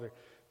hearts, Father,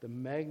 the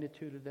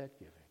magnitude of that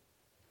giving.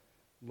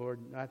 Lord,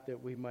 not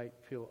that we might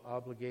feel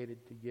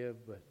obligated to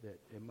give, but that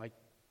it might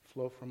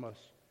flow from us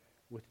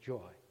with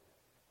joy.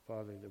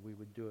 Father, that we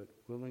would do it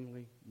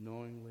willingly,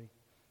 knowingly,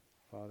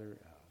 Father,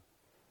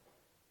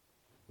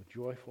 with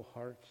joyful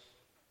hearts,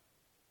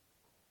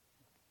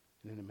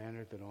 and in a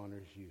manner that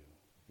honors you.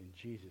 In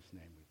Jesus'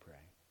 name we pray.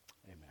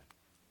 Amen.